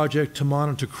doing a project to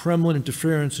monitor Kremlin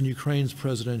interference in Ukraine's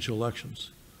presidential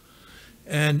elections.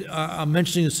 And I'm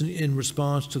mentioning this in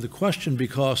response to the question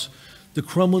because the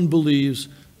Kremlin believes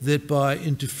that by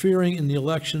interfering in the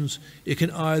elections, it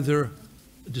can either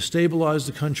destabilize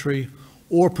the country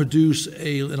or produce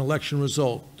an election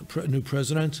result, a new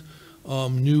president,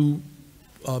 new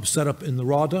setup in the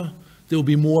Rada, that will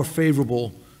be more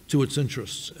favorable to its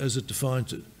interests as it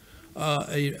defines it.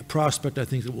 A prospect, I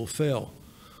think, that will fail.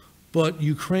 But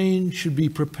Ukraine should be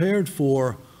prepared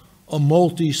for a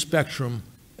multi-spectrum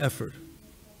effort.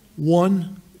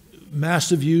 One,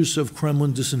 massive use of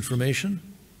Kremlin disinformation.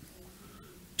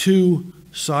 Two,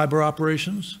 cyber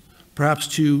operations, perhaps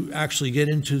to actually get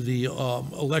into the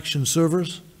election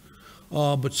servers,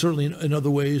 but certainly in other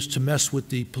ways to mess with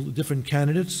the different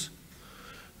candidates.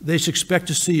 They should expect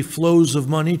to see flows of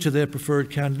money to their preferred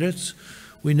candidates.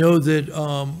 We know that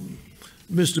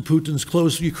Mr. Putin's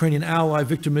close Ukrainian ally,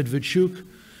 Viktor Medvedchuk,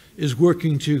 is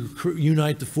working to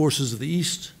unite the forces of the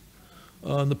East,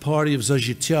 the party of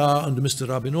Zazhitya under Mr.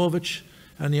 Rabinovich,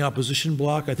 and the opposition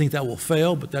bloc. I think that will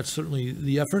fail, but that's certainly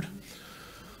the effort.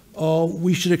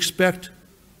 We should expect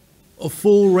a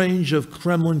full range of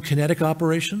Kremlin kinetic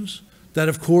operations. That,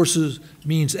 of course,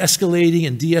 means escalating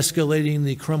and de-escalating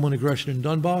the Kremlin aggression in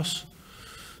Donbass,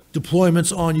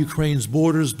 deployments on Ukraine's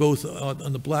borders, both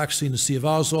on the Black Sea and the Sea of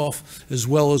Azov, as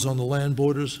well as on the land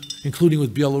borders, including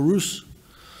with Belarus,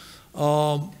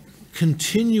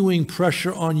 continuing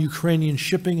pressure on Ukrainian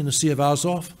shipping in the Sea of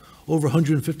Azov. Over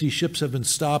 150 ships have been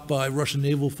stopped by Russian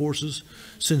naval forces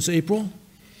since April.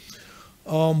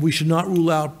 We should not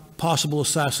rule out possible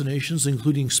assassinations,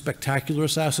 including spectacular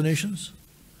assassinations,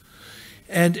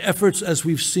 and efforts, as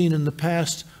we've seen in the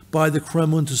past, by the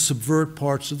Kremlin to subvert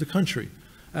parts of the country,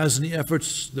 as in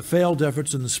the failed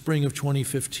efforts in the spring of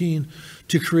 2015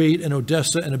 to create an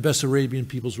Odessa and a Bessarabian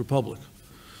People's Republic.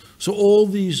 So all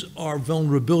these are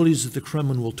vulnerabilities that the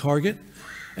Kremlin will target,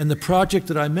 and the project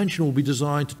that I mentioned will be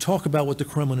designed to talk about what the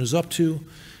Kremlin is up to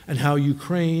and how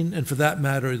Ukraine, and for that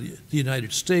matter, the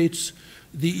United States,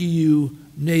 the EU,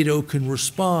 NATO can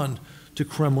respond to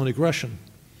Kremlin aggression.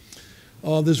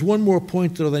 There's one more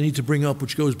point that I need to bring up,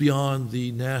 which goes beyond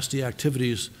the nasty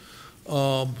activities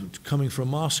coming from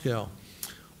Moscow.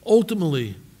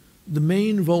 Ultimately, the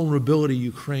main vulnerability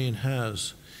Ukraine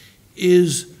has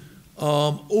is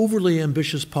overly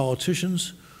ambitious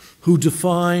politicians who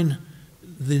define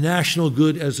the national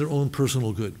good as their own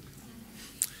personal good.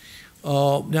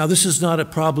 Now, this is not a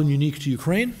problem unique to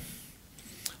Ukraine.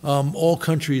 All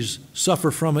countries suffer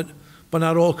from it, but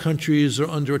not all countries are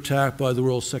under attack by the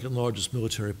world's second largest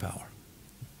military power.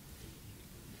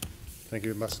 Thank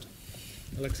you, Ambassador.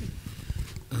 Oleksiy?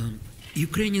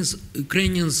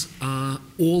 Ukrainians are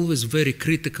always very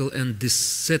critical and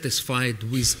dissatisfied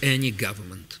with any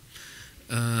government.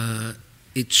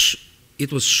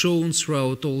 It was shown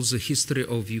throughout all the history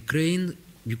of Ukraine.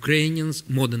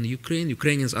 Modern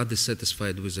Ukrainians are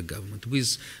dissatisfied with the government,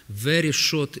 with very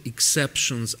short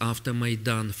exceptions after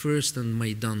Maidan first and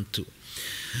Maidan II.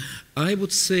 I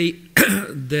would say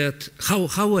that,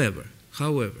 however,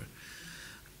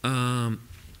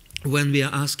 when we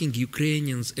are asking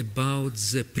Ukrainians about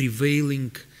the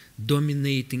prevailing,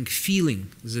 dominating feeling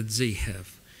that they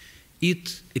have,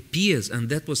 it appears, and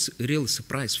that was a real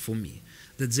surprise for me,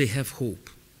 that they have hope.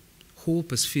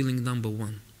 Hope is feeling number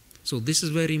one. So this is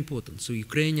very important. So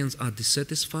Ukrainians are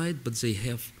dissatisfied, but they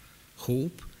have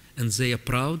hope, and they are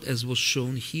proud, as was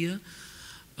shown here,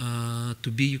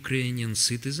 to be Ukrainian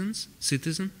citizen,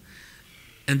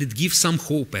 and it gives some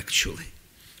hope, actually,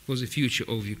 for the future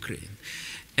of Ukraine.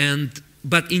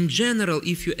 But in general,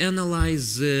 if you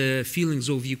analyze the feelings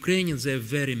of Ukrainians, they're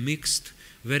very mixed,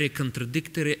 very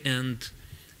contradictory, and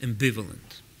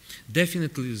ambivalent.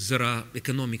 Definitely, there are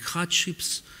economic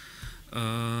hardships,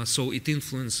 so it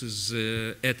influences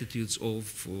attitudes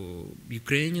of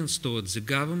Ukrainians towards the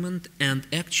government, and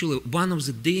actually one of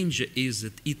the dangers is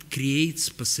that it creates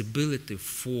possibility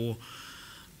for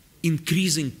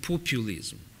increasing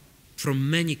populism from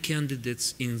many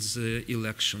candidates in the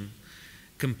election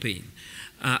campaign.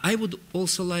 I would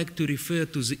also like to refer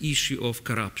to the issue of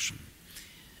corruption.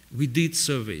 We did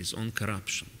surveys on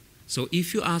corruption. So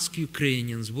if you ask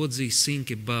Ukrainians what they think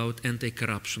about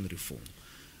anti-corruption reform,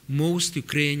 most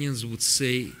Ukrainians would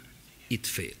say it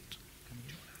failed.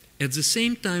 At the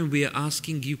same time, we are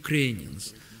asking Ukrainians,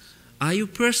 are you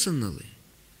personally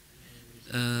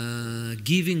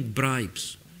giving bribes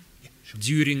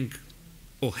during,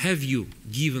 or have you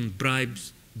given bribes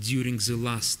during the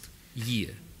last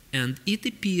year? And it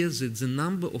appears that the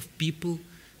number of people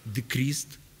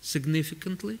decreased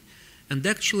significantly, and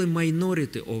actually a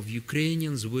minority of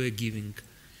Ukrainians were giving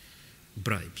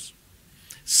bribes.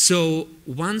 So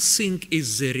one thing is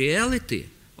the reality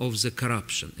of the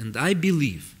corruption, and I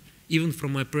believe, even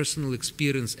from my personal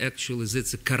experience actually, that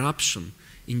the corruption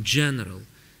in general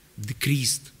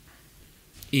decreased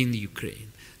in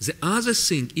Ukraine. The other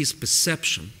thing is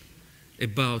perception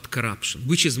about corruption,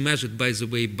 which is measured, by the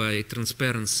way, by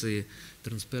Transparency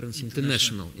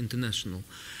International.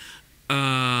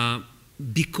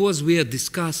 Because we are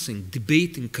discussing,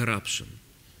 debating corruption,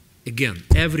 again,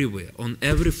 everywhere, on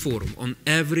every forum, on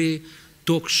every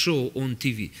talk show on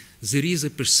TV, there is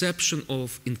a perception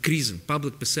of increasing,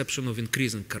 public perception of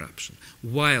increasing corruption,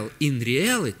 while in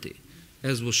reality,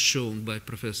 as was shown by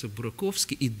Professor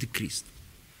Burakovsky, it decreased.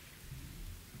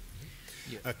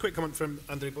 A quick comment from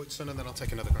Andriy Boytsun, and then I'll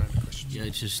take another round of questions. Yeah, I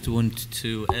just want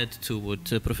to add to what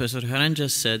Professor Haran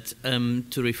just said,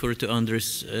 to refer to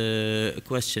Andriy's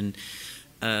question.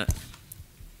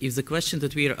 If the question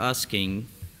that we are asking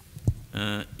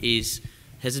is,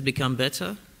 has it become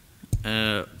better?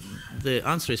 The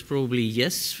answer is probably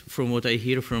yes, from what I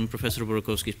hear from Professor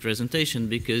Burakovsky's presentation,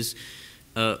 because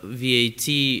VAT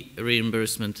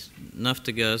reimbursement,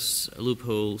 Naftogaz,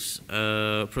 loopholes,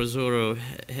 Prozoro,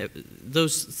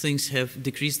 those things have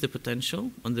decreased the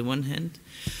potential on the one hand,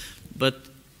 but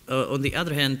on the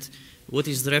other hand, what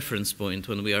is the reference point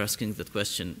when we are asking that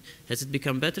question? Has it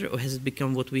become better, or has it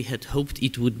become what we had hoped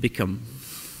it would become?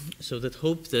 So that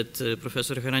hope that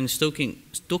Professor Haran is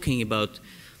talking about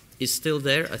is still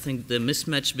there. I think the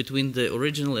mismatch between the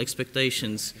original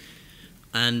expectations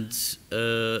and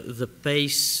the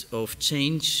pace of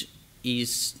change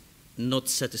is not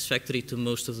satisfactory to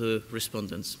most of the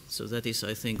respondents. So that is,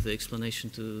 I think, the explanation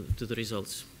to the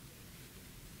results.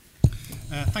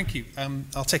 Thank you.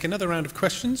 I'll take another round of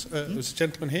questions. There's a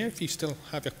gentleman here, if you still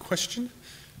have a question,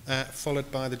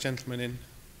 followed by the gentleman in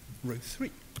row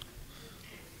 3.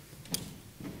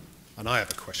 And I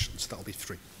have a question, so that'll be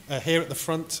 3. Here at the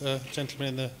front, gentleman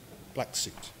in the black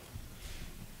suit.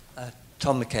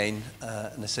 Tom McCain,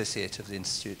 an associate of the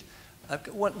Institute. I've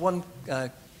got one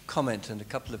comment and a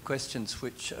couple of questions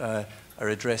which are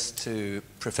addressed to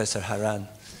Professor Haran.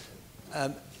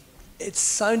 It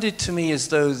sounded to me as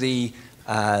though the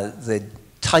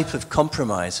type of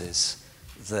compromises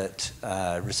that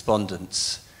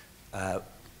respondents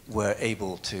were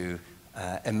able to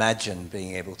imagine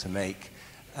being able to make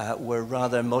were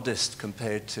rather modest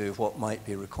compared to what might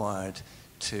be required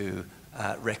to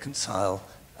reconcile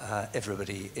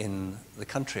everybody in the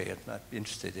country. And I'd be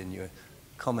interested in your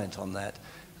comment on that.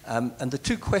 And the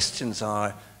two questions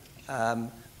are,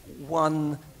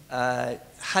 one,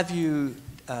 have you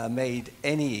made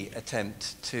any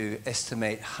attempt to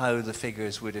estimate how the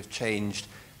figures would have changed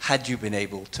had you been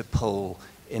able to poll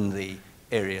in the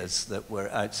areas that were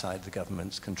outside the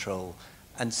government's control?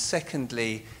 And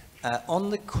secondly, on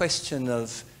the question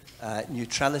of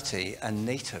neutrality and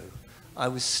NATO, I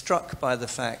was struck by the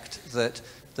fact that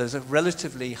there's a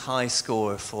relatively high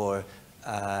score for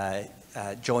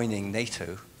joining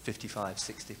NATO,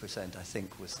 55–60%, I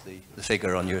think was the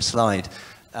figure on your slide.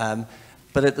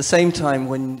 But at the same time,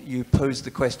 when you posed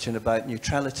the question about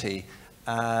neutrality,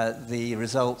 the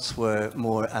results were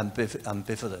more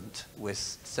ambivalent,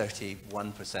 with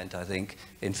 31%, I think,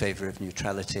 in favor of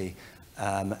neutrality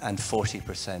and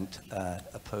 40%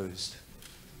 opposed.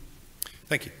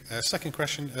 Thank you. Second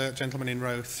question, gentleman in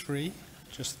row 3,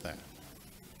 just there.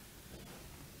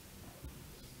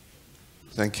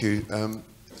 Thank you.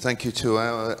 Thank you to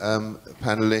our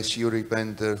panelists, Yuri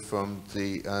Bender from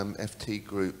the FT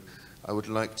group. I would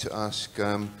like to ask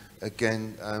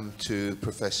again to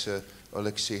Professor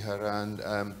Oleksiy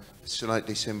Haran,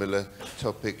 slightly similar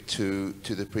topic to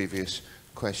the previous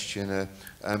questioner.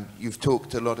 You've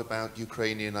talked a lot about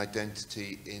Ukrainian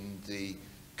identity in the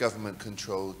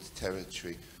government-controlled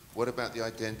territory. What about the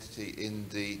identity in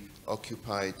the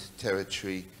occupied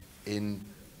territory in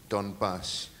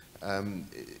Donbass?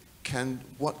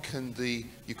 What can the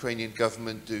Ukrainian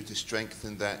government do to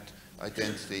strengthen that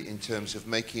identity in terms of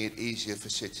making it easier for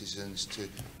citizens to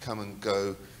come and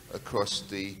go across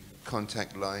the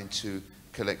contact line to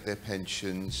collect their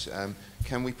pensions?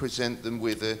 Can we present them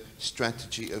with a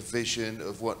strategy, a vision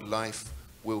of what life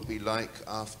will be like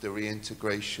after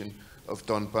reintegration of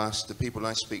Donbass? The people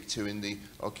I speak to in the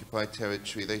occupied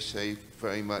territory, they say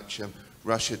very much,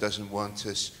 Russia doesn't want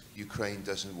us, Ukraine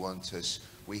doesn't want us,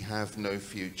 we have no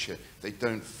future. They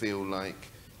don't feel like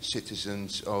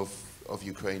citizens of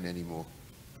Ukraine anymore.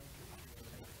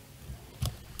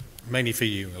 Mainly for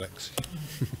you, Oleksiy.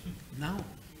 Now,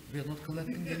 we are not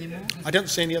collecting anymore? I don't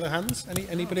see any other hands.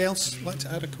 Anybody else like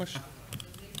to add a question?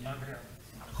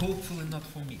 Hopefully not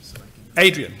for me. So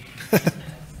Adrian,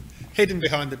 hidden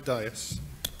behind the dais.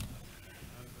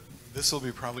 This will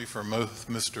be probably for both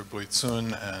Mr.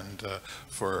 Boytsun and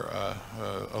for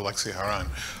Oleksiy Haran.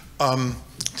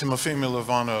 Timofey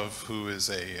Milovanov, who is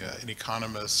an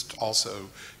economist also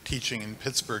teaching in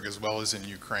Pittsburgh as well as in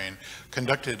Ukraine,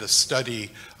 conducted a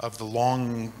study of the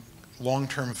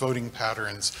long-term voting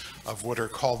patterns of what are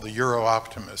called the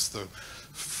Euro-optimists, the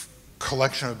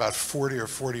collection of about 40 or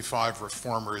 45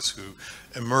 reformers who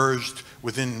emerged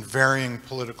within varying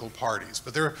political parties,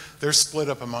 but they're split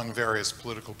up among various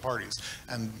political parties.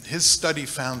 And his study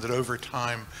found that over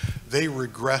time, they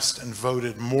regressed and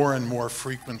voted more and more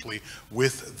frequently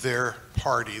with their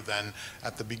party than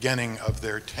at the beginning of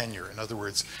their tenure. In other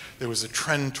words, there was a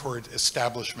trend toward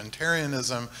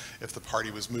establishmentarianism. If the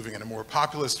party was moving in a more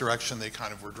populist direction, they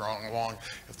kind of were drawing along.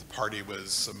 If the party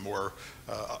was more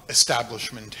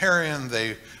establishmentarian,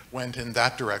 they went in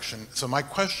that direction. So my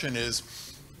question is,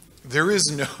 there is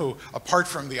no, apart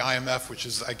from the IMF, which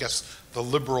is, I guess, the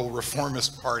liberal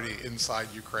reformist party inside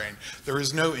Ukraine, there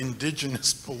is no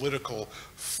indigenous political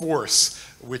force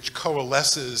which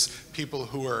coalesces people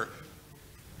who are,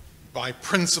 by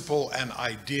principle and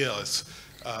ideas,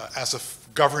 as a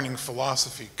governing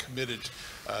philosophy committed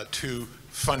to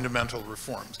fundamental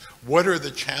reforms. What are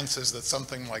the chances that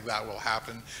something like that will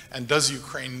happen? And does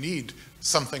Ukraine need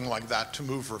something like that to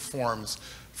move reforms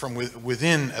from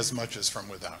within as much as from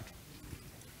without?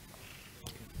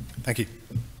 Thank you.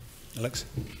 Alex?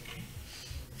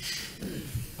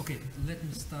 Okay, let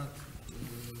me start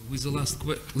with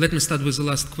the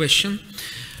last question.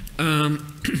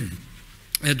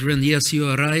 Adrian, yes, you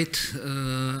are right.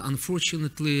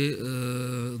 Unfortunately,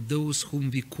 those whom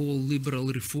we call liberal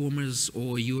reformers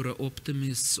or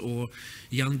Euro-optimists or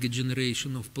younger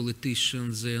generation of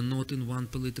politicians, they are not in one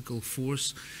political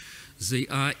force. They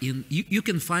are in, you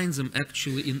can find them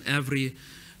actually in every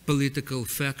political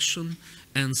faction,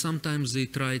 and sometimes they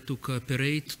try to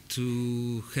cooperate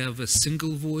to have a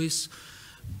single voice.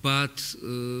 But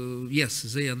yes,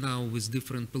 they are now with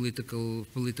different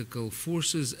political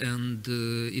forces, and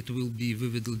it will be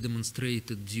vividly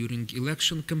demonstrated during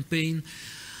election campaign.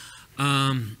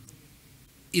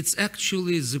 It's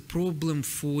actually the problem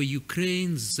for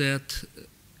Ukraine that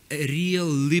a real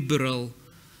liberal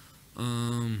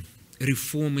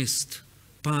reformist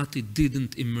party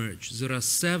didn't emerge. There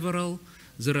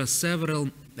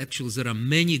are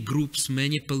many groups,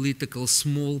 many political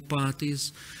small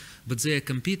parties, but they are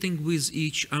competing with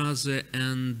each other,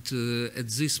 and at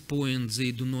this point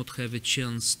they do not have a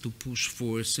chance to push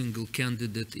for a single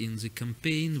candidate in the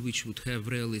campaign which would have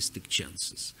realistic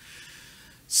chances.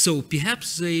 So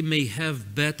perhaps they may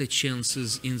have better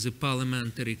chances in the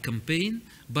parliamentary campaign,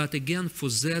 but again, for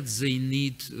that they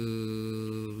need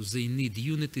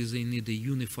unity, they need a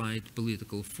unified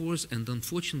political force, and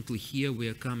unfortunately here we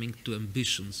are coming to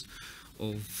ambitions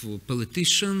of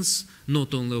politicians,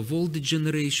 not only of older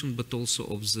generation, but also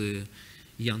of the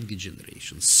younger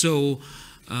generation. So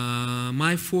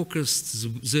my focus,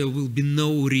 there will be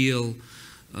no real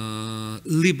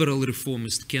liberal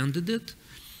reformist candidate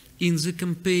in the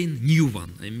campaign, new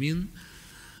one, I mean,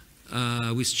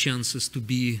 with chances to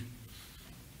be,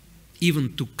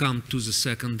 even to come to the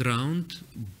second round,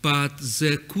 but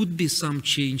there could be some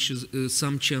changes,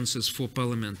 some chances for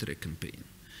parliamentary campaign.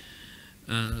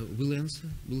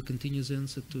 Will continue the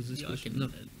answer to this question? No?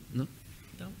 No?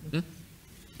 No? Yeah?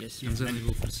 Yes. And then we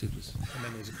will proceed with. And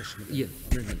then there's a question.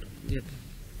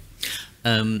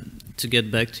 To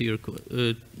get back to your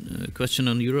question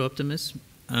on Euro-optimism,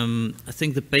 I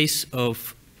think the pace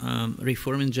of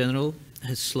reform in general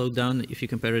has slowed down if you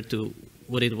compare it to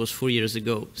what it was 4 years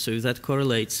ago. So if that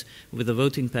correlates with the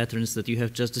voting patterns that you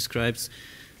have just described,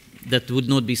 that would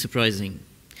not be surprising.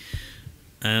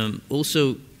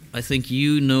 Also, I think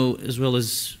you know as well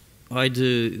as I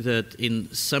do that in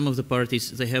some of the parties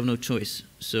they have no choice.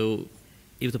 So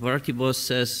if the party boss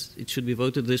says it should be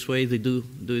voted this way, they do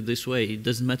it this way. It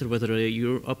doesn't matter whether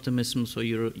you're optimists or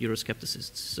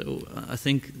Euroscepticists. So I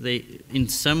think in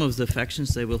some of the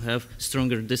factions they will have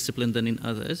stronger discipline than in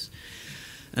others.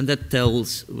 And that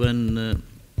tells when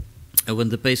when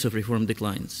the pace of reform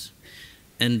declines.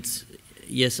 And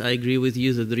yes, I agree with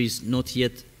you that there is not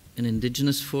yet an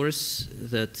indigenous force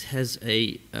that has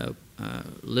a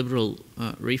liberal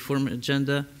reform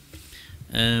agenda.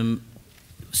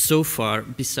 So far,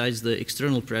 besides the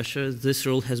external pressure, this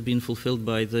role has been fulfilled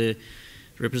by the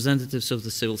representatives of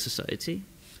the civil society,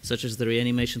 such as the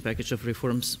Reanimation package of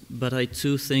reforms, but I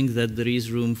too think that there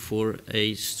is room for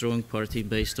a strong party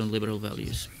based on liberal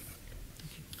values.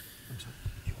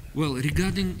 Well,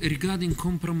 regarding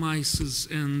compromises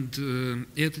and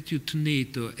attitude to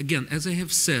NATO, again, as I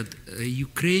have said,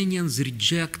 Ukrainians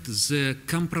reject the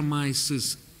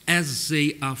compromises as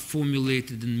they are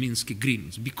formulated in Minsk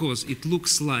agreements, because it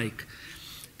looks like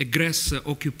aggressor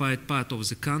occupied part of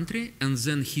the country, and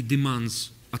then he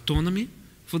demands autonomy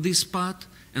for this part,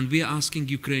 and we are asking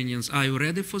Ukrainians, are you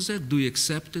ready for that? Do you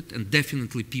accept it? And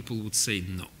definitely people would say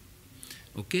no.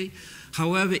 Okay?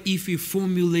 However, if we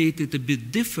formulate it a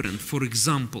bit different, for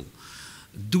example,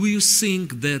 do you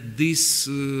think that these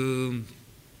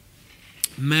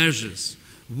measures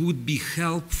would be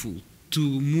helpful to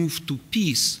move to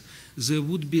peace? There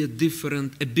would be a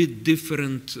bit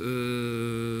different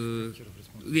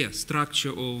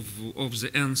structure of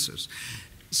the answers.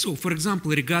 So, for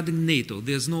example, regarding NATO,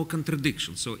 there's no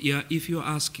contradiction. So, yeah, if you're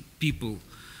asking people,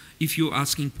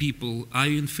 are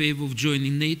you in favor of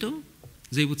joining NATO?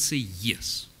 They would say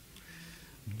yes.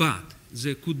 But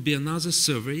there could be another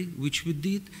survey which we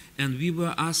did, and we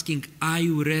were asking, are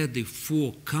you ready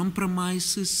for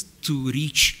compromises to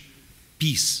reach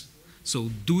peace? So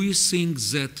do you think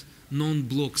that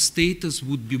non-bloc status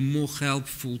would be more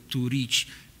helpful to reach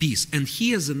peace? And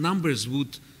here the numbers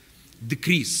would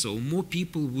decrease, so more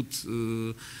people would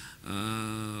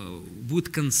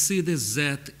consider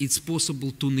that it's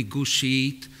possible to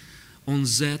negotiate on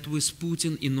that with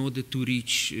Putin in order to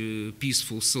reach a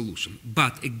peaceful solution.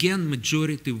 But again,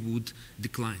 majority would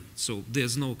decline. So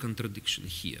there's no contradiction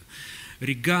here.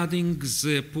 Regarding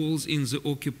the polls in the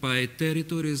occupied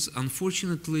territories,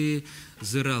 unfortunately,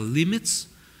 there are limits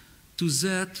to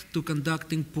that, to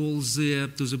conducting polls there.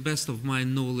 To the best of my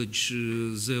knowledge,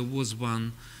 there was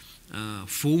one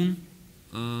phone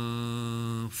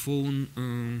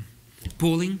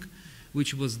polling,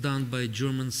 which was done by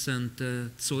German center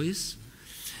SSEES,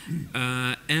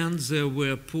 and there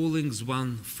were pollings,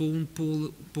 one phone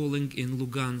polling in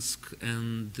Lugansk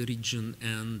and the region,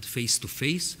 and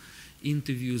face-to-face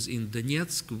interviews in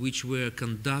Donetsk, which were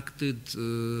conducted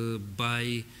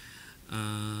by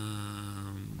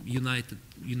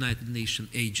United Nations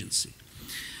agency.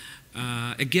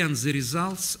 Again, the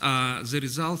results are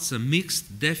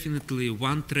mixed. Definitely,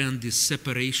 one trend is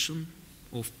separation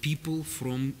of people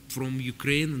from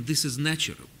Ukraine, and this is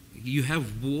natural. You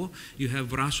have war, you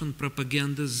have Russian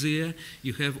propaganda there,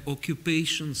 you have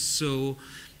occupation, so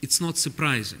it's not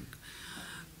surprising.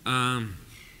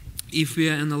 If we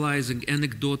are analyzing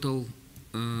anecdotal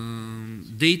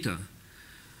data,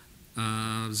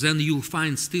 then you'll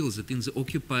find still that in the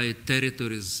occupied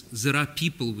territories there are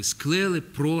people with clearly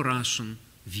pro-Russian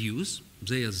views.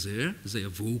 They are there, they are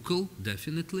vocal,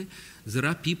 definitely. There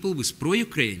are people with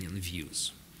pro-Ukrainian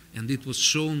views. And it was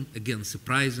shown, again,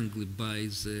 surprisingly, by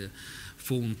the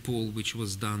phone poll which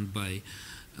was done by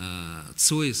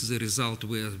SSEES. The result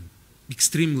were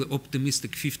extremely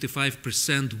optimistic.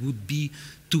 55% would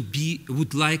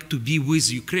like to be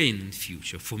with Ukraine in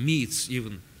future. For me, it's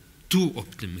even too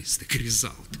optimistic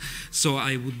result. So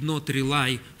I would not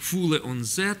rely fully on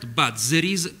that, but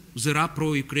there are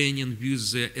pro-Ukrainian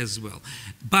views there as well.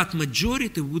 But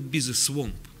majority would be the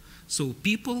swamp. So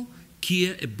people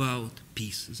care about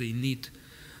peace. They need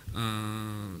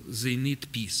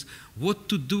peace. What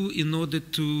to do in order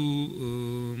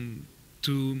to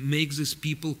make these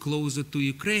people closer to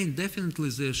Ukraine? Definitely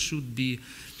there should be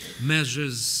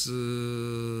measures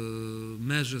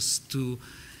to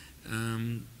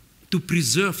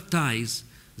preserve ties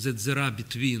that there are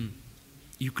between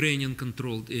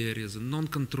Ukrainian-controlled areas and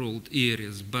non-controlled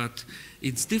areas, but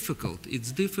it's difficult.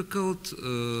 It's difficult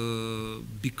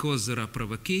because there are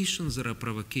provocations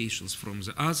from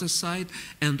the other side,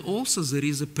 and also there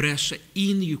is a pressure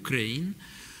in Ukraine.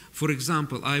 For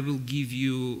example, I will give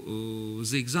you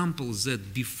the example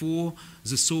that before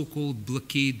the so-called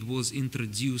blockade was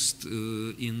introduced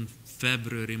in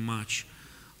February, March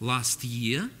last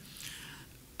year,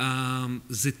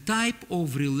 the type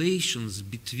of relations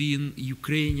between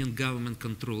Ukrainian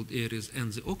government-controlled areas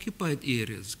and the occupied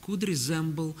areas could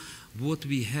resemble what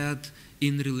we had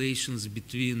in relations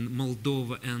between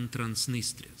Moldova and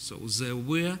Transnistria. So there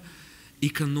were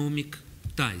economic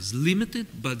ties, limited,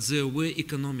 but there were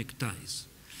economic ties.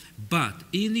 But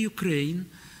in Ukraine,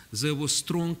 there was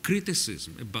strong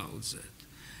criticism about that.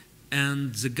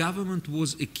 and the government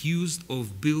was accused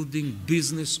of building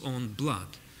business on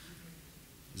blood.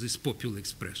 This popular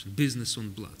expression, business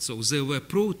on blood. So there were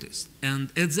protests,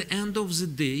 and at the end of the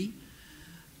day,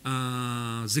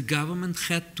 the government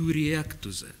had to react to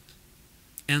that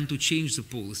and to change the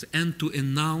policy and to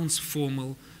announce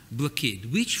formal blockade,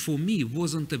 which for me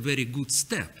wasn't a very good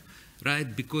step,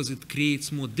 right? Because it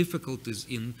creates more difficulties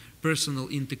in personal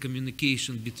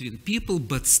intercommunication between people,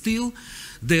 but still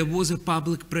there was a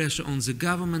public pressure on the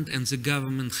government, and the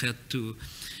government had to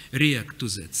react to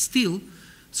that. Still,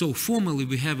 so formally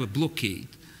we have a blockade,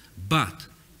 but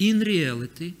in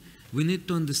reality, we need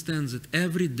to understand that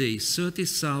every day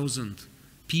 30,000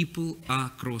 people are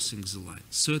crossing the line,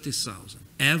 30,000,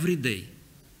 every day,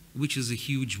 which is a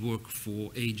huge work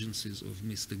for agencies of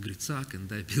Mr. Gritsak, and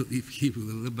I believe he will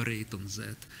elaborate on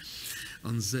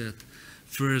that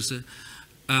further.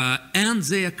 And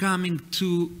they are coming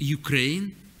to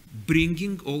Ukraine,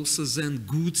 bringing also then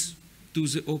goods to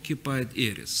the occupied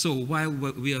areas. So while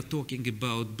we are talking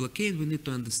about blockade, we need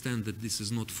to understand that this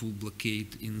is not full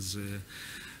blockade in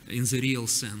the real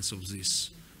sense of this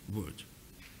word.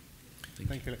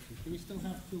 Thank you. Do we still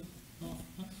have to?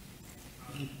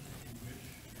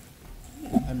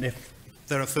 And if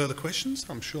there are further questions,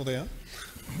 I'm sure there are.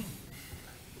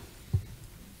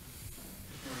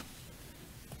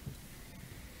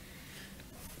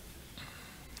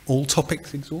 All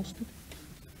topics exhausted?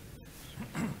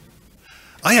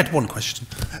 I had one question.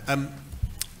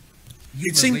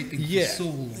 It seemed,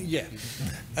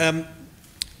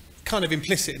 kind of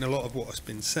implicit in a lot of what has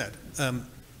been said.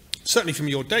 Certainly from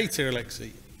your data,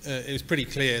 Oleksiy, it was pretty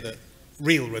clear that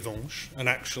real revanche, an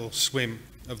actual swim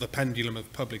of the pendulum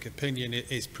of public opinion,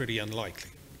 is pretty unlikely.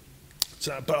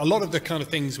 So, but a lot of the kind of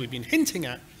things we've been hinting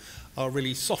at are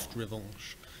really soft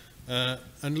revanche.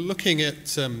 And looking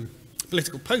at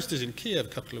political posters in Kiev a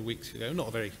couple of weeks ago, not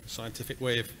a very scientific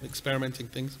way of experimenting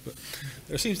things, but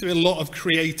there seems to be a lot of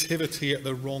creativity at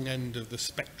the wrong end of the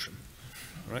spectrum.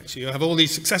 Right? So you have all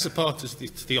these successive parties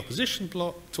to the opposition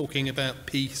bloc talking about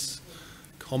peace,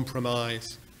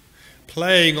 compromise,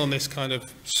 playing on this kind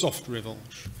of soft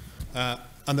revanche.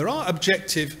 And there are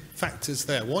objective factors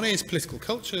there. One is political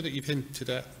culture that you've hinted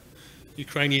at.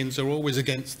 Ukrainians are always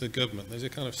against the government. There's a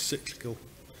kind of cyclical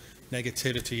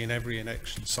negativity in every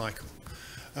election cycle.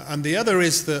 And the other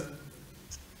is that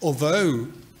although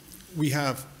we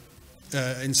have,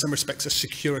 in some respects, a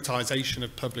securitization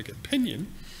of public opinion,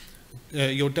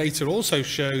 your data also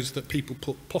shows that people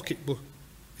put pocketbook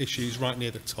issues right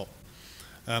near the top.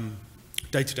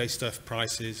 Day-to-day stuff,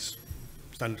 prices,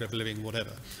 standard of living,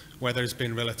 whatever, where there's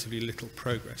been relatively little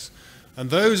progress. And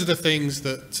those are the things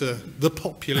that the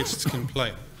populists can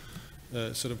play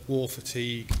on, sort of war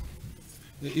fatigue.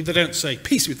 They don't say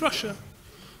peace with Russia.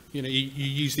 You know, you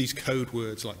use these code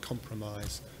words like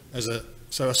compromise as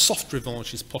so a soft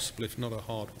revanche is possible, if not a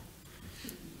hard one.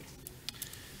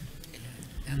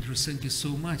 Andrew, thank you so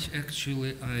much.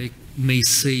 Actually, I may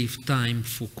save time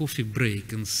for coffee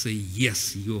break and say,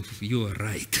 yes, you're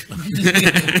right.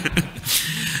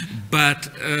 But,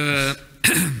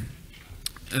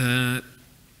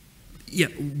 yeah,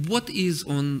 what is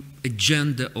on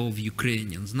agenda of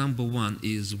Ukrainians? Number one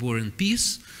is war and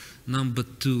peace. Number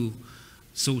two,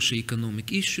 socio-economic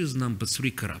issues. Number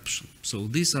three, corruption. So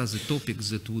these are the topics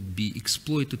that would be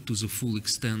exploited to the full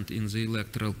extent in the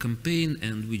electoral campaign,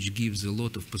 and which gives a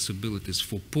lot of possibilities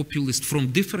for populists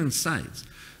from different sides,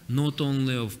 not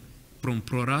only from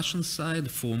pro-Russian side,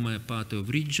 former part of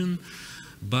region,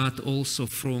 but also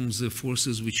from the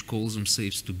forces which call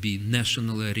themselves to be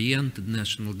national-oriented,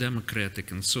 national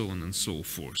democratic, and so on and so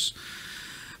forth.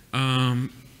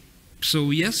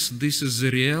 So yes, this is the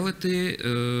reality.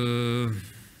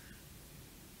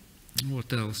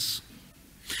 What else?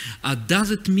 Does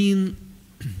it mean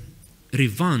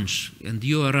revenge? And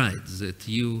you are right that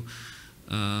you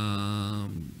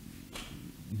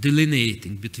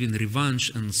delineating between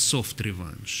revenge and soft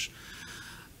revenge.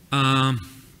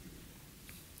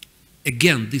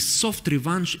 Again, this soft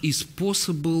revenge is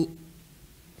possible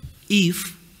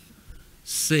if,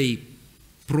 say,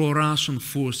 pro-Russian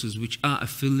forces which are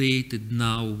affiliated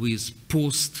now with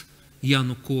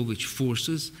post-Yanukovych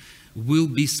forces will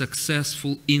be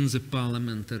successful in the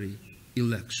parliamentary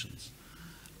elections.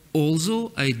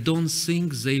 Although I don't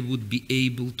think they would be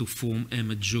able to form a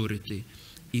majority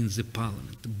in the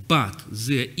parliament, but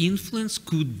their influence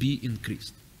could be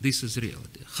increased. This is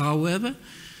reality. However,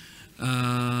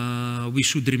 we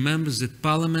should remember that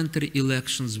parliamentary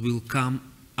elections will come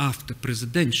after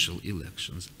presidential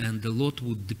elections, and a lot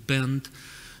would depend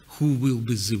who will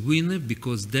be the winner,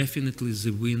 because definitely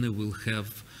the winner will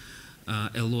have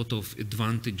a lot of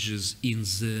advantages in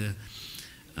the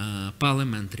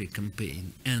parliamentary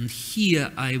campaign. And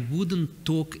here I wouldn't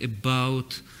talk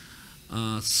about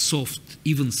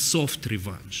even soft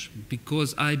revenge,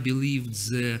 because I believe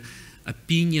the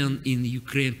opinion in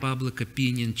Ukraine, public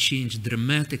opinion, changed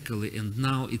dramatically, and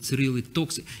now it's really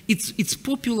toxic. It's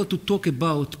popular to talk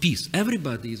about peace.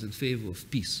 Everybody is in favor of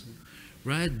peace,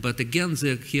 right? But again,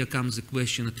 here comes the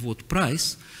question: at what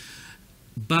price?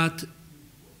 But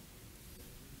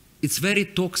it's very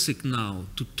toxic now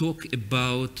to talk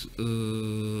about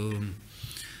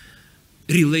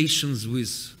relations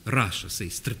with Russia, say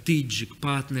strategic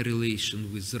partner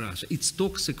relation with Russia. It's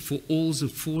toxic for all the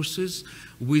forces,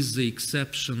 with the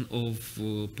exception of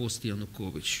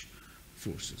post-Yanukovych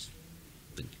forces.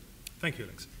 Thank you. Thank you,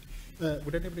 Oleksiy.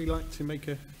 Would anybody like to make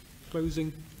a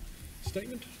closing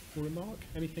statement or remark?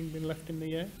 Anything been left in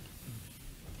the air?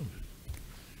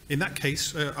 In that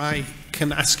case, I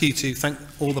can ask you to thank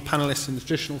all the panelists in the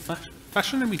traditional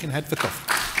fashion, and we can head for coffee.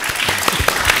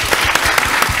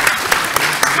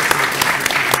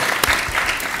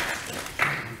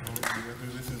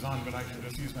 But I can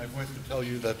just use my voice to tell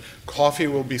you that coffee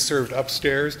will be served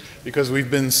upstairs, because we've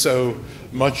been so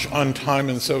much on time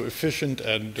and so efficient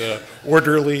and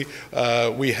orderly.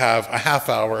 We have a half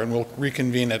hour, and we'll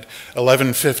reconvene at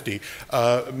 11:50.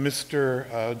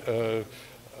 Mr.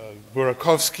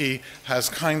 Burakovsky has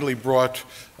kindly brought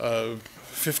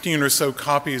 15 or so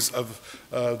copies of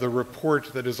the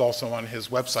report that is also on his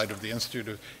website of the Institute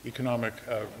of Economic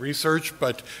Research,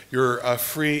 but you're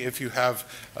free, if you have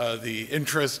the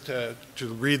interest, to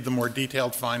read the more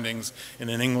detailed findings in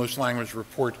an English language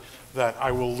report that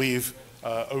I will leave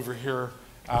over here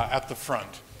at the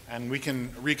front. And we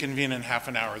can reconvene in half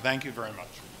an hour. Thank you very much.